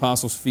at the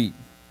apostles' feet.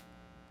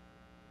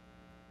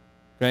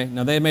 Okay,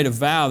 now they had made a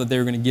vow that they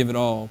were going to give it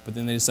all, but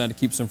then they decided to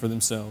keep some for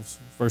themselves.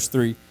 Verse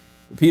 3,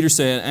 Peter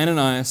said,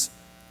 Ananias,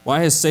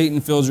 why has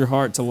Satan filled your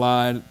heart to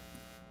lie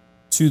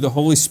to the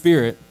Holy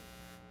Spirit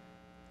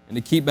and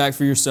to keep back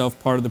for yourself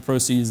part of the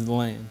proceeds of the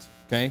land?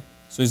 Okay,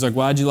 so he's like,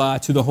 why'd you lie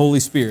to the Holy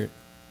Spirit?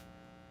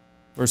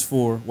 Verse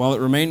 4, while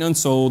it remained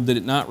unsold, did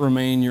it not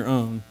remain your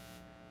own?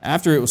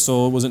 After it was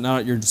sold, was it not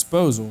at your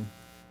disposal?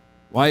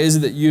 Why is it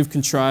that you have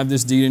contrived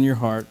this deed in your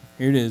heart?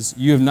 Here it is.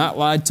 You have not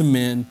lied to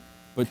men,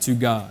 but to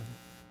God.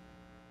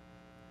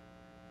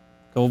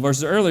 A couple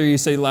verses earlier, you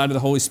say you lied to the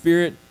Holy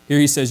Spirit. Here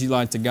he says you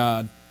lied to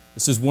God.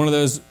 This is one of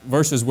those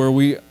verses where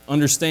we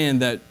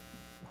understand that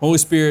Holy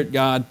Spirit,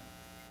 God,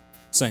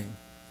 same.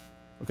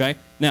 Okay?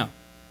 Now,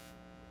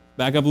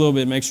 back up a little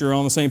bit, make sure we're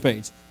on the same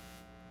page.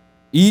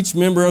 Each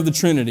member of the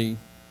Trinity,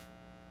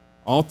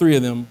 all three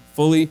of them,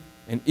 fully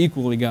and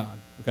equally God.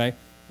 Okay?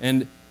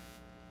 And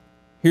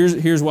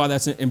here's why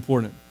that's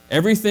important.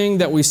 Everything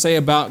that we say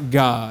about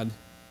God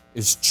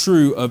is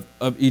true of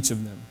each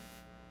of them.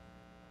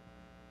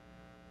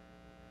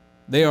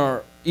 They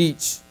are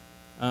each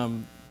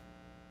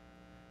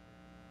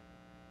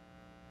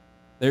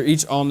they're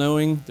each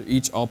all-knowing, they're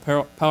each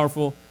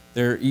all-powerful,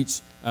 they're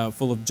each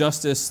full of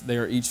justice, they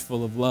are each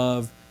full of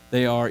love,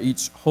 they are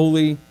each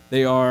holy,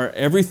 they are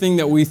everything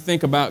that we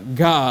think about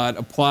God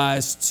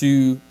applies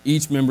to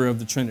each member of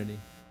the Trinity,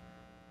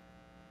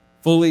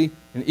 fully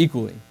and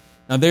equally.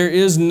 Now, there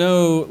is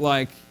no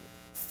like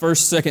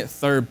first, second,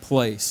 third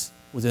place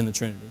within the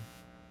Trinity.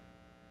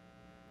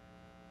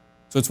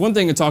 So it's one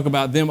thing to talk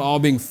about them all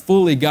being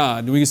fully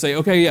God. We can say,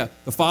 okay, yeah,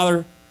 the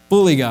Father,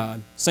 fully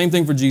God. Same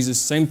thing for Jesus,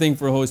 same thing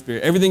for the Holy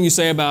Spirit. Everything you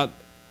say about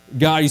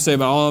God, you say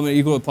about all of them,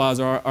 equal applies,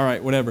 all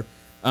right, whatever.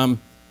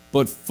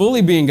 But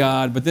fully being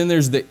God, but then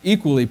there's the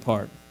equally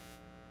part.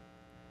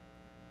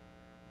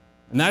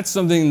 And that's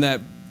something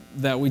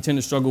that we tend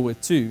to struggle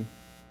with too.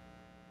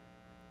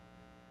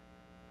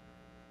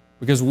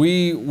 Because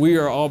we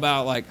are all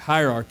about like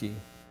hierarchy.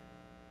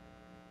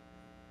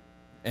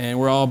 And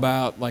we're all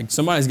about like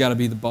somebody's got to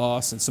be the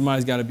boss and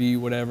somebody's got to be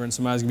whatever and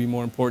somebody's going to be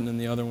more important than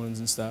the other ones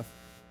and stuff.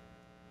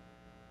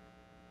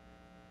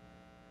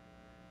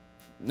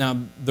 Now,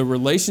 the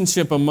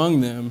relationship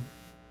among them,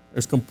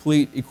 there's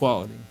complete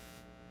equality.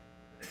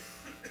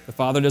 The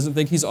Father doesn't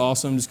think he's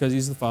awesome just because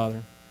he's the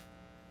Father.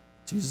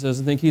 Jesus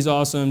doesn't think he's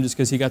awesome just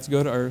because he got to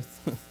go to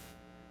earth.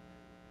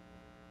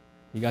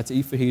 He got to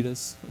eat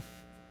fajitas.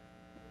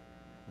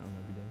 I don't know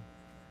if he did.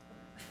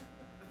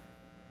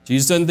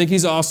 Jesus doesn't think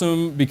he's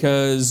awesome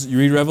because you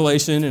read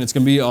Revelation and it's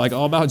going to be like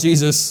all about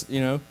Jesus, you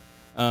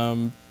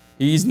know.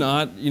 He's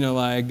not, you know,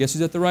 like, guess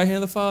who's at the right hand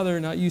of the Father,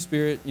 not you,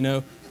 Spirit, you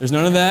know. There's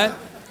none of that.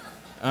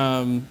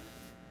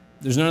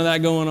 There's none of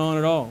that going on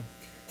at all.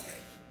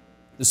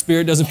 The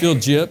Spirit doesn't feel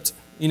gypped,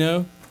 you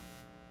know.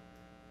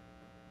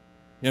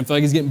 You don't feel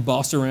like he's getting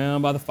bossed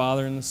around by the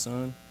Father and the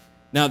Son.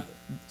 Now,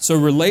 so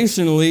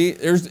relationally,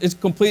 it's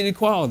complete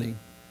equality.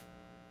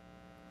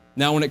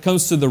 Now, when it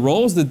comes to the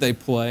roles that they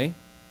play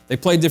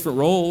different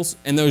roles,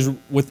 and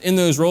within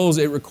those roles,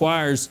 it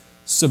requires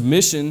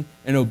submission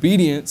and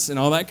obedience and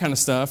all that kind of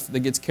stuff that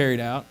gets carried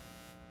out.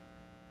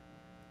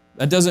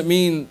 That doesn't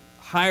mean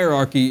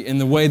hierarchy in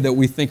the way that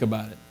we think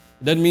about it.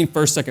 It doesn't mean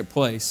first, second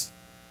place.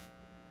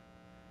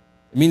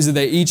 It means that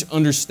they each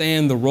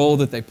understand the role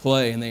that they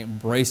play and they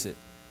embrace it.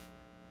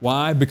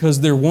 Why?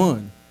 Because they're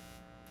one.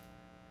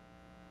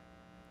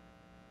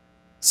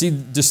 See,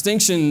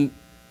 distinction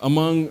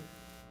among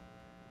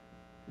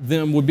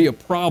them would be a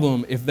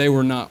problem if they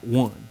were not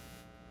one.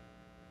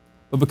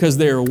 But because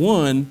they are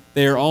one,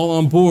 they are all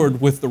on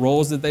board with the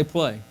roles that they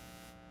play.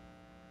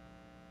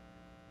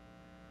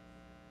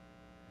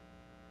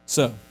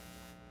 So,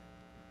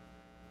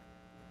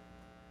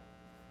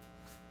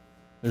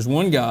 there's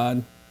one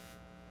God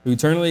who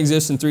eternally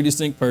exists in three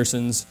distinct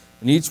persons,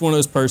 and each one of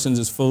those persons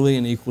is fully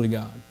and equally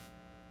God.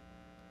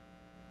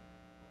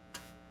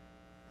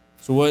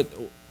 So what?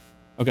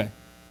 Okay.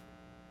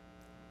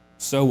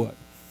 So what?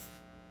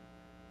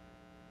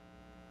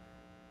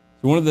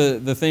 So one of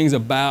the things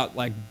about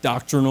like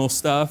doctrinal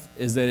stuff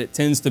is that it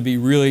tends to be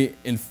really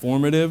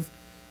informative,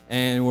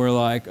 and we're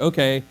like,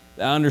 okay,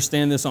 I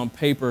understand this on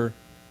paper,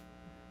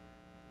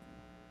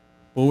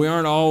 but we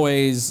aren't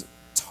always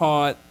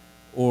taught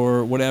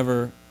or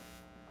whatever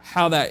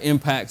how that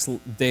impacts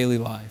daily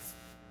life,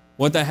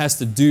 what that has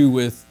to do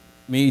with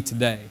me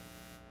today.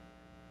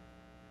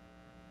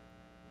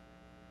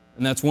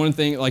 And that's one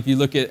thing, like you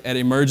look at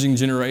emerging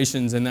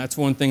generations, and that's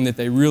one thing that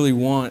they really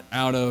want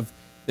out of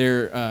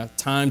their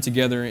time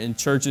together in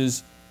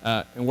churches,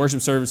 in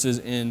worship services,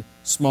 in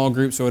small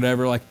groups or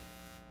whatever. Like,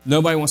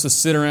 nobody wants to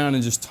sit around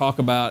and just talk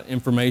about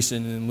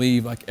information and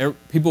leave. Like,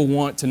 people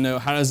want to know,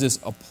 how does this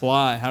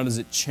apply? How does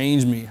it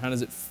change me? How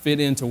does it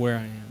fit into where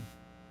I am?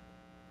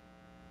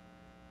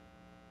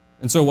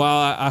 And so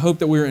while I hope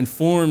that we're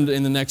informed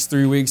in the next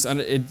 3 weeks,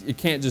 it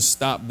can't just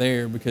stop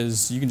there,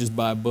 because you can just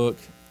buy a book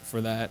for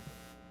that.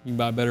 You can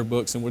buy better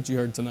books than what you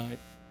heard tonight.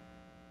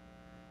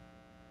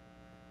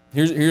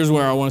 Here's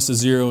where I want us to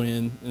zero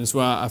in, and it's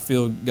why I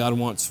feel God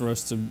wants for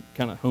us to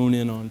kind of hone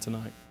in on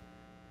tonight.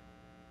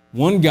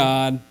 One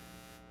God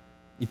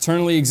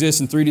eternally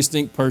exists in three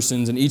distinct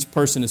persons, and each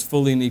person is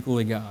fully and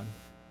equally God.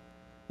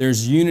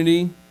 There's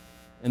unity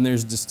and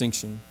there's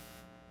distinction.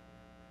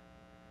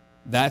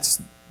 That's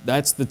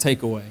the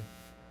takeaway.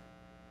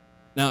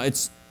 Now,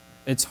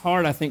 it's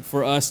hard, I think,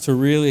 for us to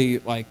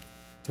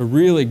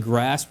really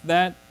grasp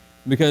that,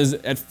 because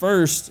at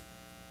first,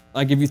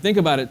 like, if you think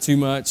about it too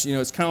much, you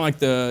know, it's kind of like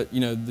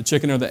the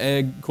chicken or the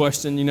egg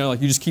question, you know, like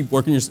you just keep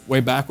working your way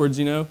backwards,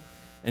 you know,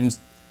 and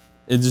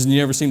you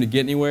never seem to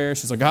get anywhere.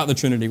 She's like, the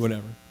Trinity,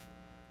 whatever,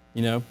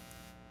 you know.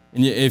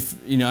 And if,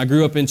 you know, I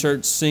grew up in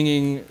church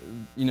singing,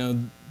 you know,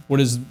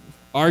 what is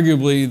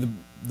arguably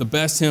the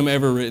best hymn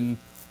ever written,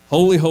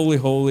 Holy, Holy,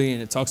 Holy,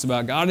 and it talks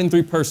about God in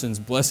three persons,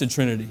 blessed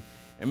Trinity.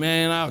 And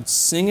man, I would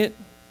sing it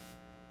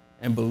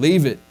and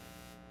believe it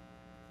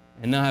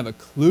and not have a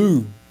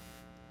clue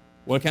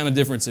what kind of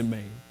difference it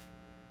made.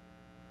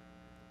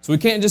 So we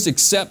can't just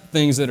accept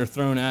things that are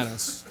thrown at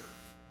us,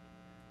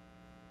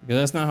 because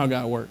that's not how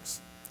God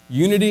works.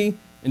 Unity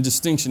and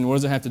distinction, what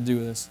does it have to do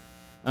with this?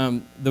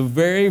 The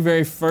very,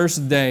 very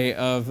first day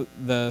of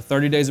the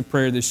 30 Days of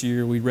Prayer this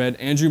year, we read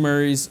Andrew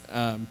Murray's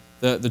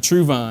The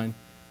True Vine.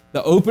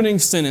 The opening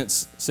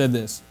sentence said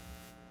this.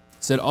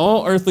 It said,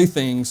 all earthly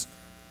things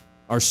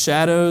are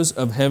shadows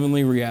of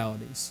heavenly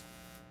realities.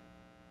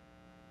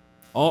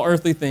 All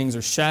earthly things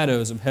are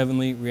shadows of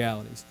heavenly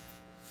realities.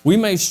 We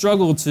may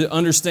struggle to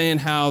understand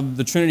how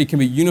the Trinity can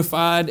be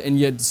unified and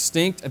yet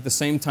distinct at the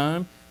same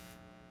time,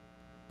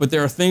 but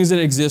there are things that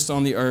exist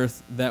on the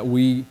earth that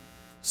we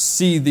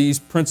see these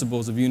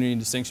principles of unity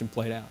and distinction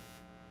played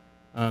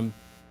out.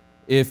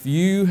 If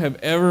you have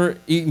ever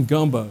eaten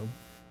gumbo,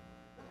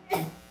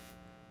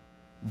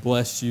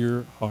 bless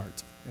your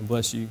heart, and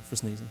bless you for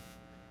sneezing.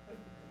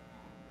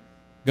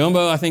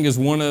 Gumbo, I think, is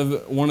one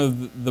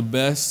of the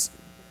best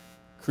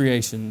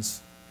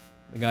creations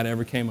that God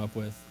ever came up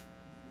with.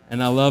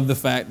 And I love the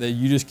fact that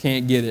you just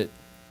can't get it.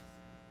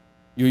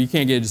 You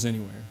can't get it just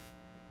anywhere.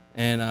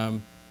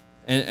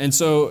 And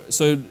so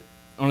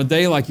on a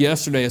day like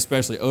yesterday,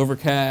 especially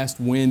overcast,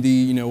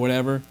 windy,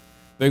 whatever,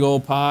 big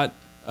old pot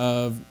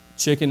of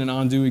chicken and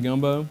andouille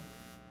gumbo.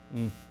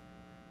 And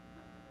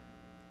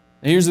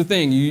here's the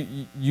thing: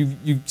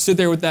 you sit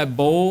there with that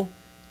bowl,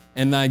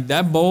 and like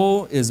that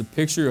bowl is a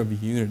picture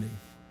of unity,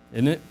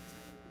 isn't it?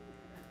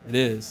 It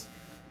is.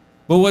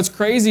 But what's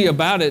crazy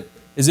about it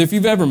is if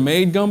you've ever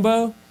made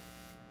gumbo,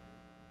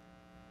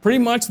 pretty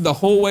much the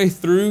whole way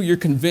through, you're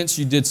convinced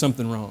you did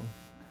something wrong.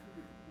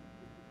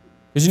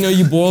 Because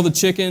you boil the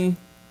chicken,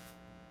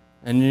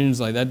 and you're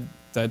just like,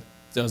 that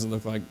doesn't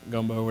look like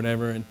gumbo or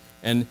whatever.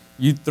 And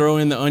you throw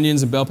in the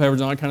onions and bell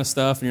peppers and all that kind of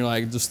stuff, and you're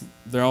like,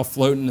 they're all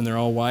floating and they're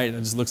all white, and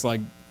it just looks like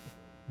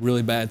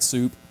really bad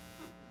soup.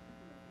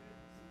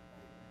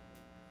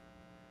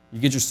 You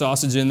get your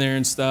sausage in there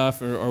and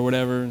stuff or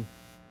whatever.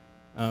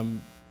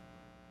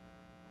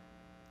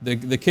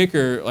 The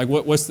kicker, like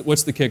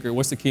what's the kicker?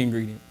 What's the key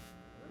ingredient?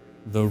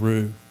 The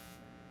roux.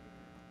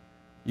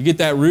 You get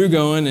that roux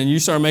going, and you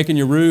start making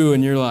your roux,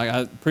 and you're like,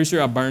 I'm pretty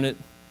sure I burned it,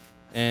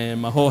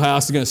 and my whole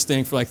house is going to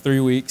stink for like 3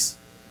 weeks.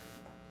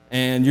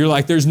 And you're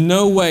like, there's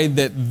no way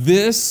that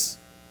this,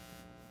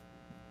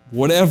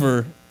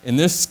 whatever, in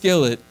this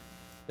skillet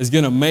is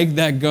going to make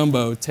that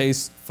gumbo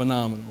taste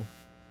phenomenal.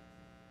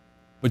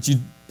 But you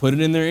put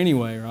it in there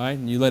anyway, right?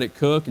 And you let it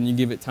cook, and you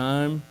give it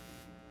time.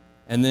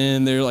 And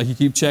then they're like, you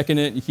keep checking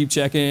it,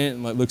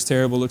 and like, looks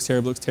terrible.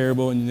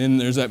 And then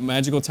there's that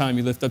magical time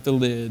you lift up the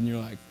lid, and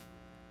you're like,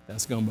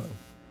 that's gumbo.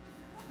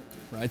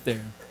 Right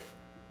there.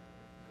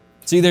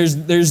 See,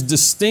 there's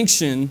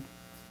distinction,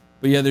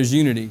 but yeah, there's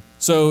unity.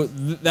 So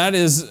that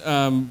is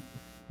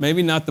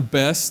maybe not the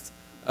best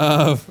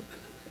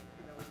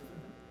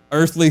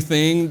earthly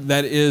thing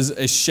that is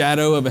a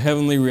shadow of a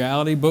heavenly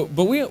reality, but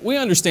we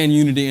understand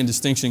unity and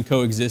distinction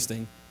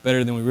coexisting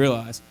better than we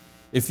realize.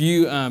 If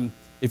you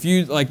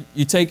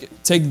take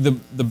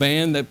the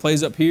band that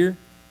plays up here,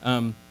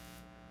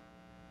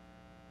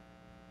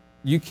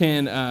 you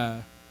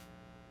can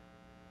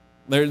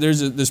there's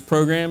this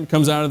program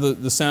comes out of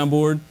the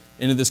soundboard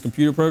into this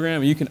computer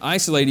program, and you can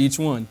isolate each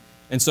one.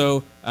 And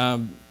so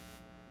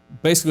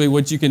basically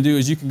what you can do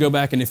is you can go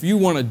back, and if you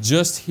want to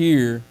just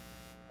hear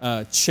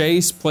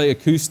Chase play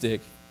acoustic,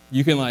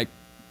 you can like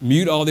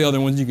mute all the other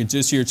ones. You can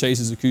just hear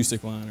Chase's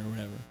acoustic line or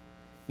whatever.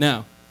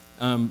 Now,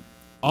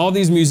 all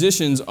these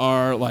musicians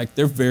are like,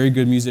 they're very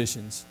good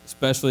musicians,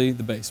 especially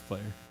the bass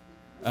player.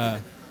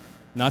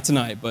 Not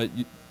tonight, but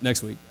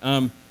next week.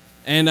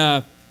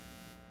 But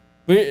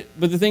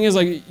the thing is,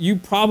 like, you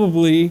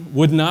probably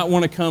would not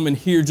want to come and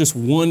hear just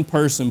one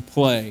person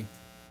play.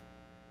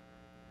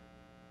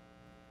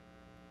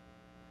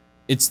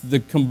 It's the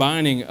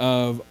combining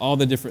of all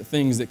the different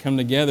things that come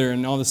together,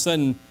 and all of a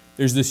sudden,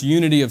 there's this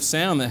unity of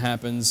sound that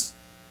happens.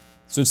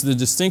 So it's the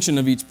distinction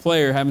of each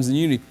player happens in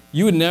unity.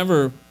 You would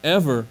never,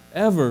 ever,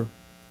 ever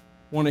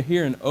want to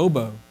hear an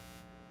oboe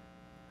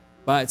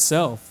by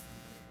itself.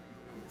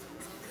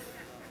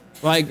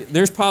 Like,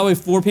 there's probably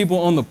 4 people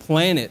on the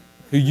planet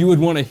who you would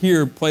want to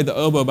hear play the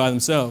oboe by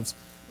themselves.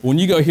 But when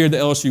you go hear the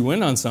LSU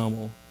Wind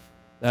Ensemble,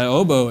 that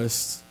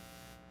oboist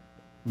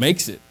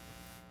makes it.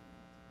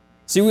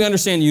 See, we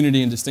understand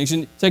unity and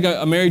distinction. Take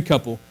a married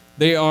couple.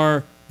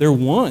 They're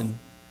one.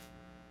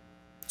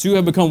 2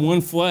 have become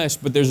one flesh,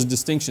 but there's a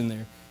distinction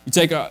there. You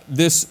take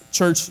this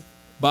church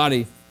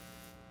body,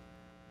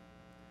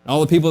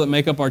 all the people that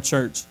make up our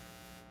church,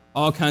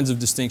 all kinds of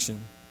distinction.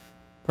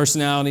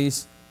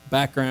 Personalities,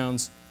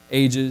 backgrounds,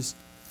 ages,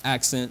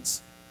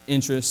 accents,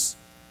 interests,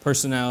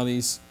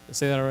 personalities. Did I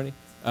say that already?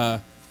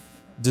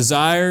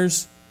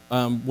 Desires,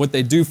 what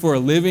they do for a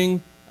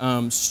living,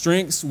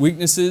 strengths,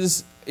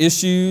 weaknesses,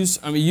 issues.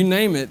 I mean, you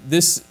name it.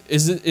 It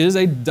is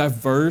a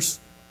diverse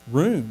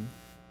room.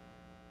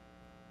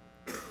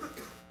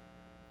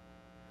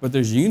 But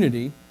there's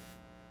unity.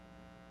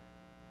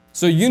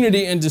 So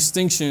unity and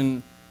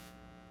distinction,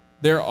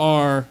 there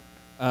are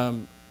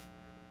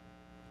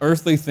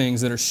earthly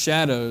things that are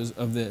shadows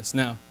of this.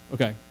 Now,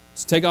 okay,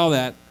 so take all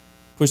that,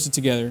 push it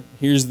together.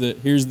 Here's the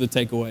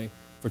takeaway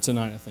for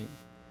tonight, I think.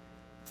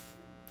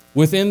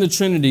 Within the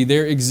Trinity,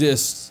 there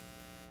exists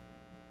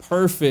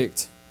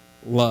perfect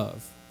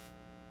love.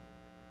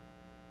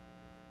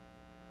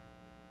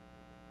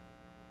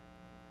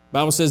 The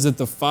Bible says that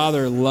the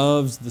Father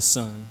loves the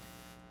Son.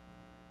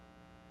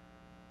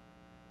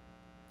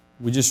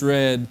 We just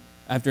read,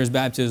 after his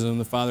baptism,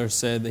 the Father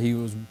said that he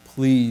was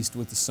pleased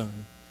with the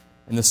Son.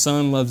 And the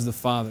Son loves the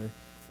Father.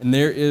 And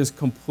there is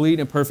complete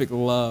and perfect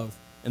love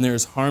and there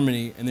is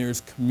harmony, and there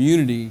is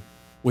community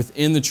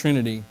within the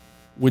Trinity,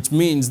 which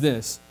means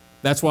this.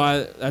 That's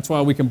why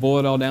we can boil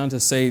it all down to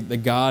say that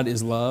God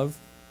is love.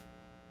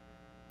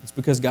 It's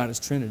because God is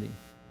Trinity.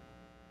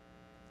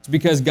 It's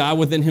because God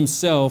within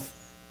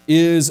himself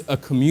is a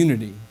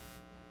community.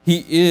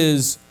 He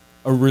is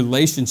a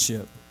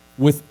relationship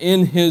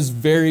within his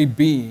very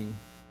being.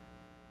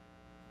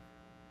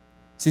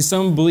 See,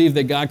 some believe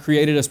that God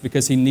created us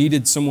because he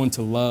needed someone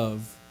to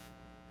love,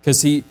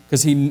 because he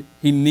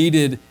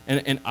needed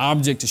an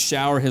object to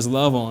shower his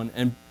love on.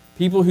 And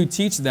people who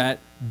teach that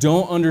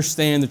don't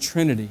understand the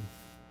Trinity.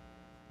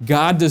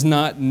 God does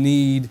not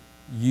need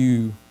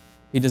you.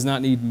 He does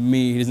not need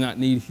me. He does not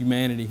need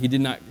humanity. He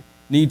did not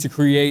need to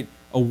create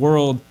a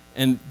world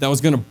and that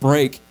was going to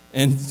break,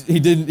 and he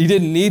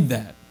didn't need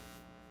that.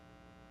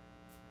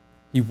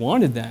 He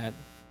wanted that,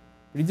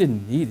 but he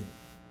didn't need it.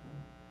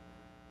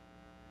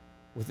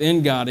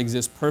 Within God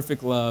exists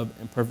perfect love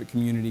and perfect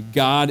community.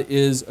 God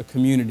is a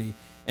community.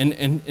 And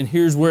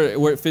here's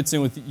where it fits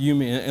in with you and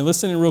me. And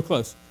listen in real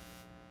close.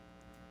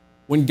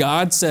 When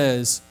God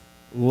says,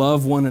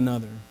 love one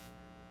another,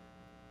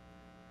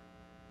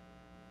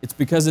 it's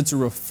because it's a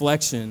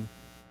reflection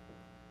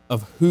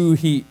of who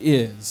he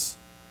is,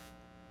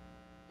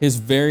 his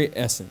very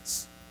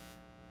essence.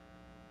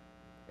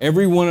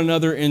 Every one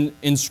another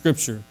in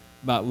Scripture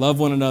about love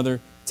one another,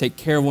 take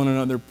care of one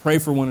another, pray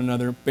for one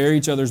another, bear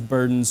each other's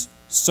burdens,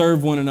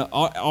 serve one another,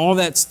 all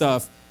that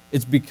stuff,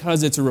 it's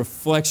because it's a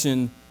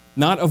reflection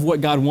not of what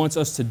God wants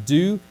us to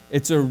do,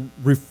 it's a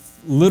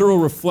literal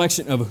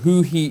reflection of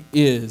who he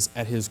is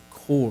at his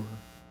core.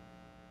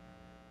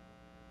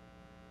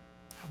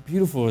 How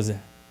beautiful is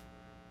that?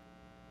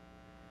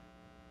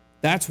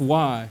 That's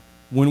why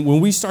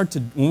when we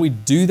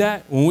do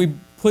that, when we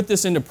put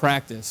this into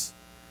practice,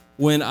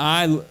 when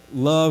I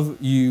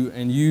love you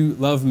and you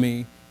love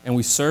me, and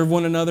we serve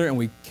one another and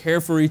we care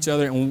for each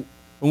other, and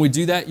when we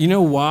do that, you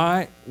know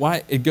why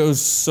it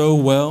goes so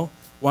well?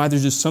 Why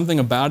there's just something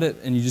about it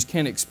and you just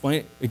can't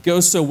explain it? It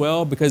goes so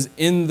well because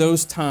in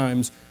those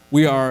times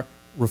we are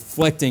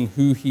reflecting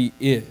who he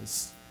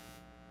is.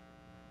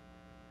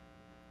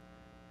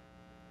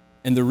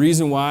 And the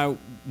reason why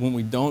when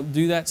we don't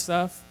do that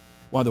stuff,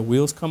 why the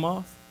wheels come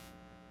off,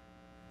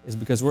 is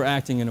because we're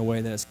acting in a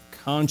way that's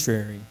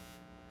contrary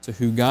to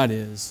who God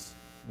is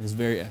in his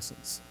very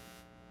essence.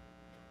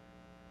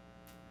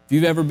 If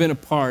you've ever been a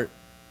part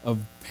of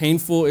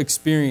painful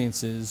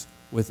experiences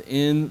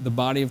within the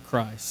body of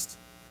Christ,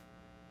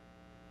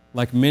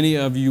 like many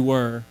of you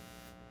were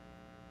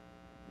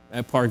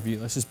at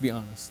Parkview, let's just be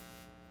honest.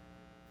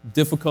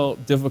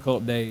 Difficult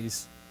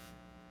days.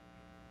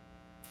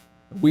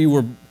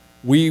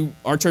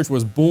 Our church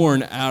was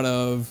born out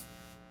of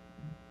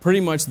pretty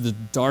much the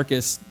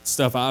darkest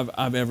stuff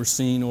I've ever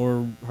seen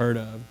or heard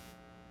of.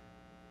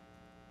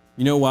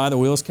 You know why the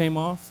wheels came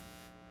off?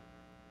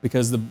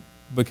 Because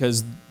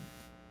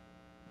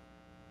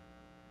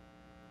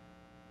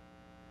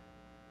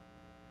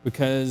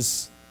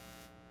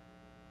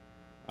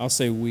I'll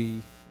say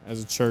we,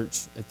 as a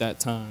church at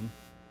that time,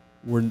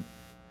 were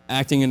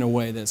acting in a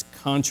way that's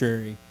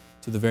contrary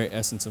to the very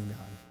essence of God.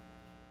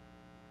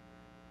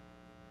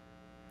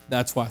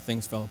 That's why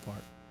things fell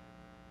apart.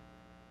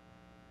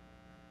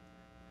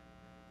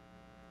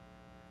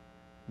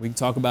 We can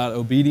talk about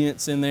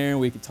obedience in there.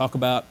 We can talk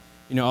about,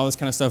 all this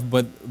kind of stuff.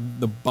 But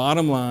the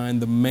bottom line,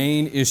 the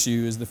main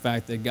issue is the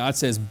fact that God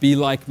says, be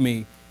like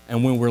me.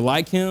 And when we're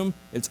like him,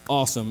 it's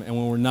awesome. And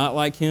when we're not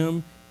like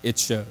him, it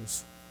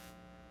shows.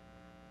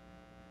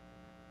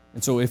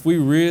 And so if we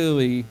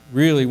really,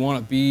 really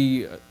want to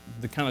be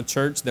the kind of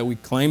church that we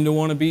claim to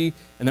want to be,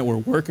 and that we're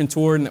working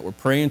toward, and that we're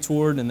praying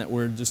toward, and that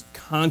we're just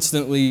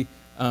constantly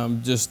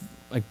just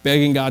like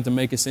begging God to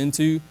make us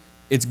into,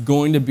 it's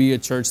going to be a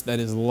church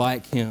that is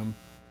like him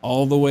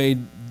all the way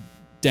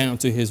down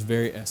to his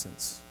very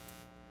essence.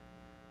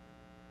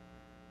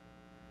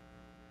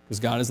 Because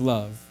God is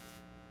love.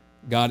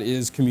 God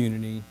is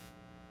community.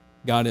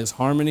 God is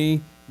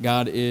harmony.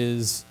 God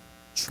is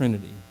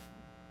Trinity.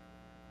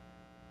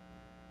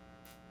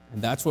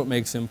 And that's what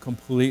makes him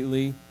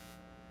completely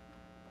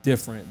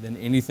different than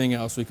anything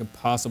else we could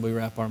possibly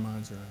wrap our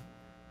minds around.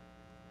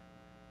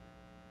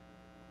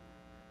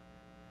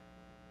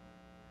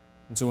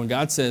 And so when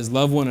God says,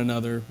 love one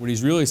another, what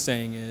he's really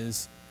saying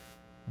is,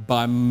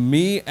 by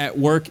me at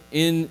work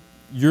in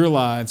your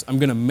lives, I'm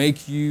going to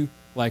make you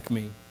like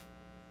me.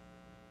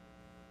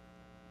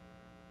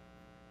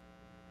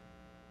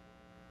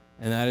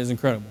 And that is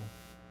incredible.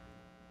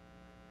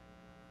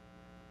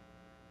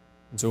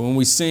 And so when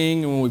we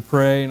sing and when we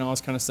pray and all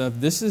this kind of stuff,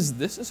 this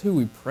is who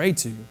we pray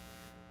to.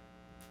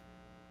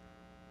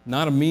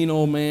 Not a mean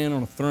old man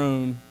on a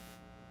throne.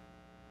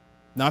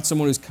 Not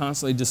someone who's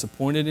constantly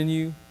disappointed in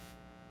you.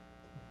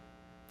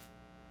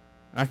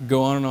 I could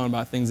go on and on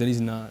about things that he's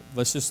not.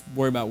 Let's just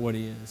worry about what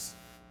he is.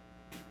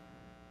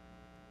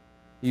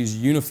 He's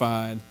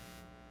unified.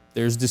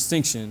 There's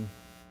distinction.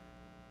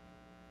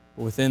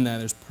 But within that,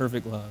 there's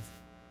perfect love.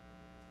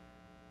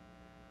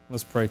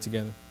 Let's pray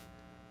together.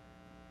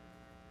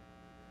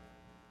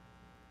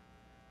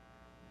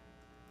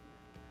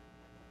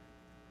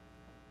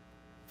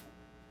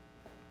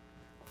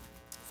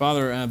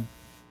 Father,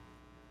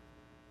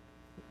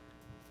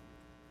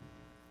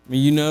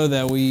 you know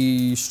that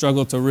we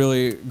struggle to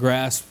really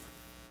grasp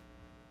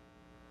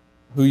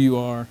who you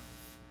are,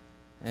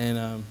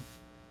 and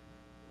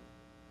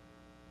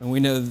we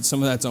know that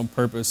some of that's on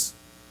purpose.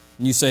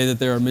 And you say that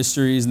there are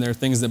mysteries and there are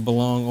things that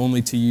belong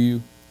only to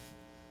you.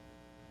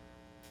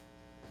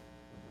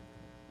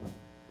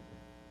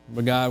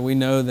 But God, we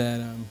know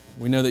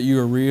that you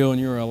are real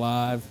and you are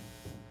alive,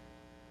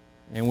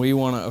 and we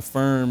want to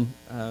affirm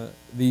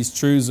these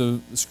truths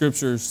of the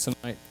Scriptures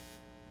tonight.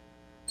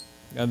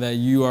 God, that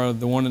you are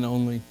the one and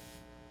only.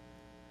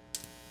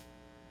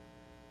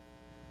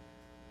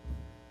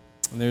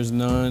 And there's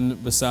none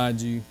beside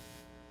you.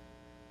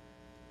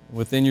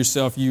 Within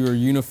yourself, you are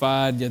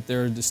unified, yet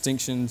there are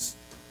distinctions.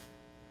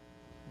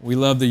 We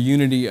love the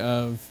unity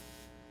of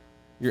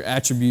your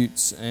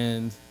attributes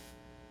and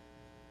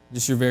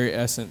just your very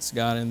essence,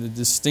 God, and the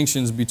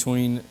distinctions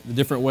between the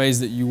different ways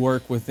that you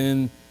work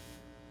within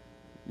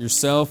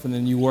yourself and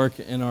then you work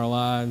in our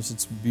lives.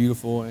 It's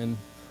beautiful, and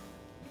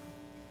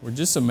we're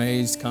just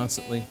amazed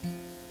constantly.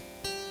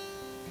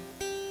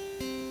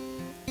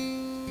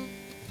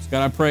 So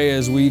God, I pray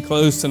as we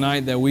close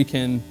tonight that we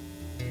can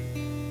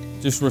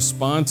just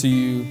respond to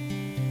you.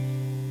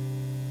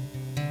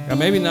 God,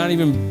 maybe not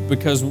even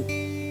because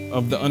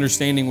of the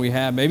understanding we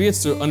have. Maybe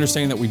it's the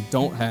understanding that we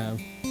don't have.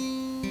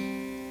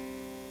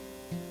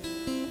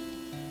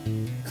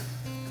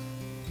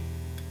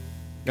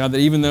 God, that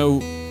even though,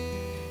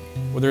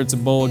 whether it's a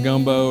bowl of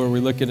gumbo or we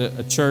look at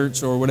a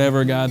church or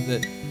whatever, God,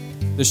 that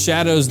the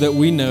shadows that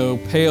we know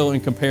pale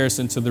in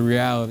comparison to the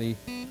reality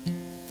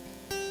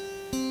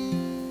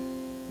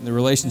and the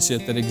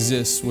relationship that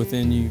exists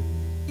within you.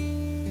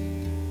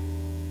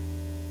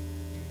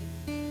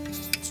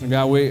 So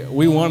God,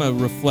 we want to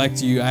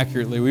reflect you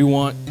accurately. We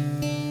want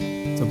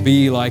to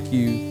be like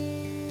you.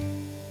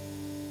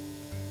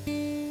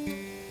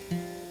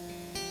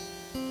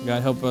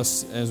 God, help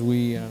us as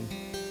we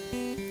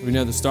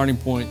know the starting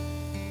point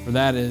for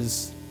that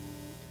is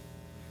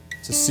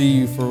to see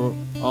you for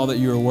all that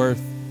you are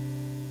worth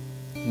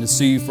and to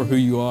see you for who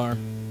you are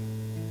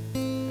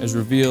as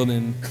revealed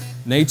in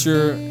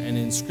nature and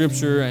in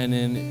Scripture and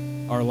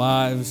in our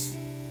lives.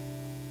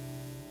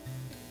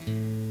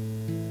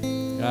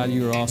 God,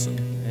 you are awesome,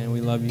 and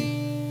we love you.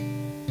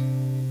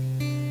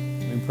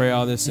 We pray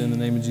all this in the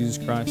name of Jesus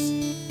Christ.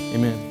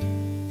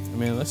 Amen.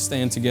 Amen. Let's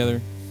stand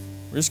together.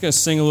 We're just going to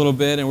sing a little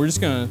bit, and we're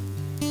just going to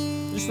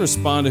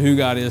respond to who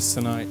God is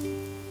tonight.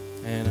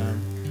 And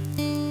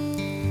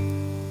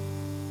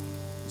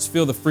just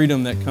feel the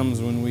freedom that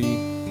comes when we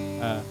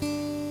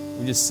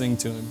just sing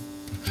to Him.